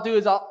 So what I'll do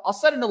is I'll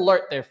set an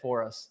alert there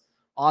for us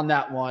on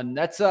that one.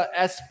 That's a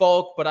S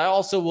bulk, but I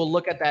also will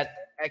look at that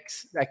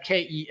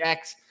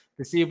KEX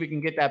to see if we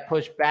can get that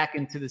push back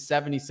into the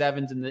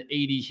 77s and the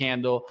 80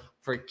 handle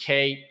for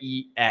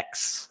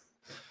KEX.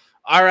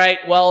 All right,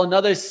 well,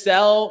 another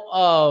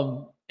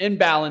sell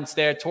imbalance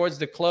there towards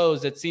the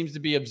close that seems to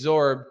be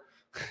absorbed.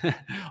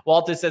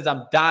 Walter says,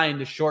 I'm dying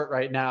to short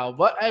right now.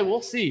 But hey,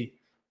 we'll see.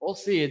 We'll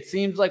see. It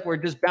seems like we're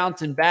just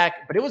bouncing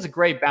back, but it was a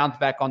great bounce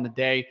back on the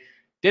day.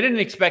 Didn't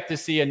expect to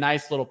see a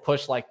nice little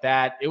push like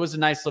that. It was a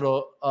nice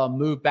little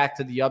move back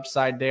to the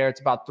upside there. It's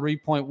about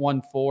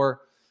 3.14,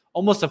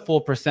 almost a full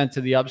percent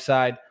to the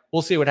upside.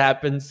 We'll see what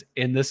happens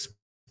in this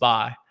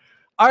SPY.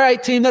 All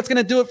right, team, that's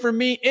going to do it for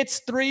me.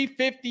 It's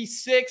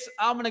 3:56.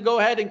 I'm going to go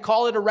ahead and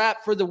call it a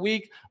wrap for the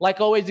week. Like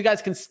always, you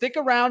guys can stick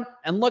around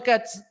and look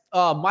at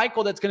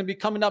Michael that's going to be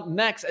coming up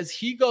next as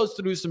he goes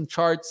through some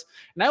charts.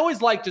 And I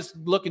always like just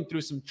looking through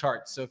some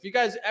charts. So if you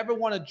guys ever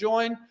want to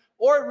join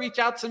or reach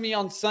out to me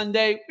on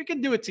Sunday, we can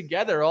do it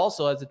together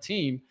also as a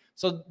team.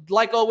 So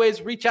like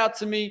always, reach out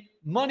to me,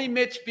 Money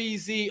Mitch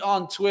BZ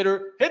on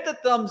Twitter. Hit the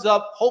thumbs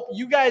up. Hope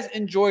you guys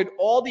enjoyed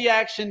all the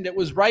action that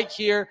was right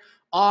here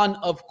on,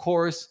 of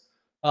course,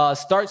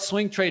 Start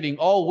Swing Trading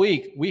all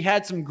week. We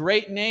had some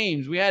great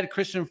names. We had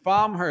Christian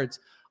Fromhertz,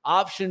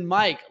 Option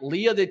Mike,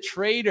 Leah the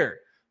Trader.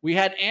 We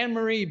had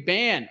Anne-Marie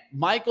Ban,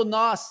 Michael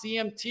Nauss,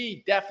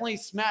 CMT. Definitely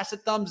smash the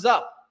thumbs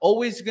up.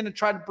 Always going to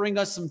try to bring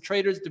us some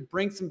traders to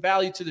bring some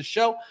value to the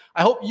show.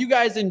 I hope you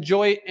guys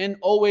enjoy it, and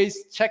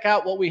always check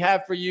out what we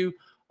have for you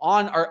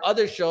on our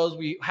other shows.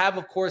 We have,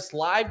 of course,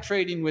 live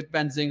trading with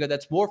Benzinga.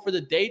 That's more for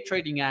the day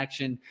trading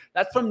action.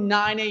 That's from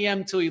 9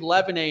 a.m. to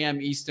 11 a.m.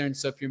 Eastern.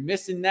 So if you're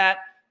missing that,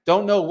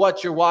 don't know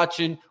what you're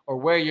watching or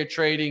where you're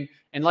trading.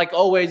 And like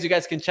always, you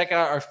guys can check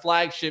out our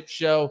flagship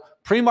show,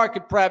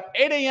 PreMarket Prep,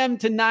 8 a.m.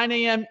 to 9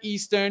 a.m.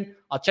 Eastern.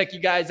 I'll check you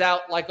guys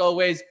out. Like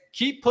always,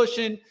 keep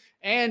pushing.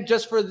 And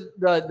just for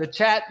the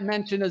chat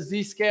mention of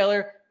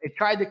Zscaler, it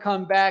tried to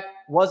come back,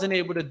 wasn't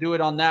able to do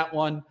it on that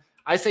one.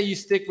 I say you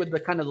stick with the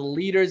kind of the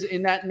leaders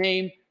in that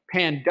name,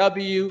 Pan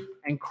W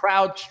and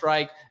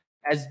CrowdStrike,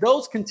 as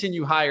those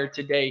continue higher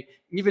today,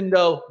 even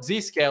though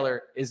Zscaler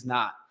is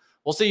not.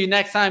 We'll see you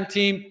next time,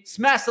 team.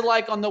 Smash the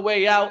like on the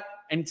way out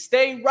and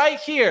stay right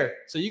here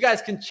so you guys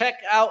can check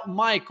out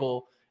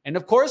Michael. And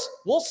of course,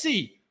 we'll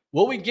see.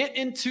 Will we get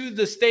into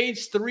the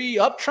stage 3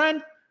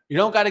 uptrend? You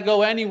don't got to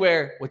go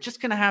anywhere. We're just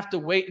going to have to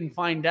wait and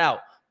find out.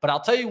 But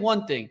I'll tell you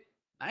one thing.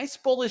 Nice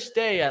bullish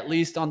day, at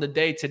least on the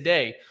day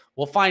today.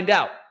 We'll find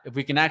out if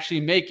we can actually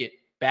make it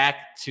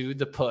back to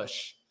the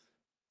push.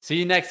 See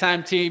you next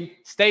time, team.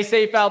 Stay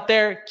safe out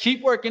there.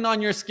 Keep working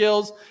on your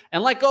skills.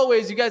 And like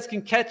always, you guys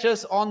can catch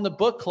us on the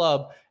book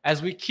club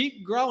as we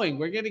keep growing.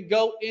 We're going to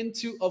go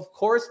into, of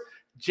course,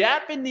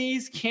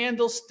 Japanese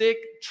candlestick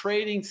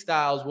trading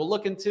styles. We'll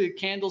look into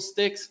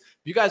candlesticks.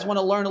 If you guys want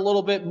to learn a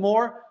little bit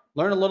more,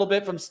 learn a little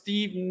bit from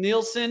Steve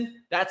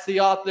Nielsen. That's the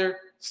author.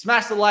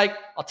 Smash the like.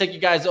 I'll take you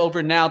guys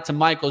over now to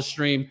Michael's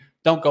stream.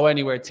 Don't go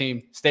anywhere,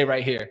 team. Stay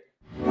right here.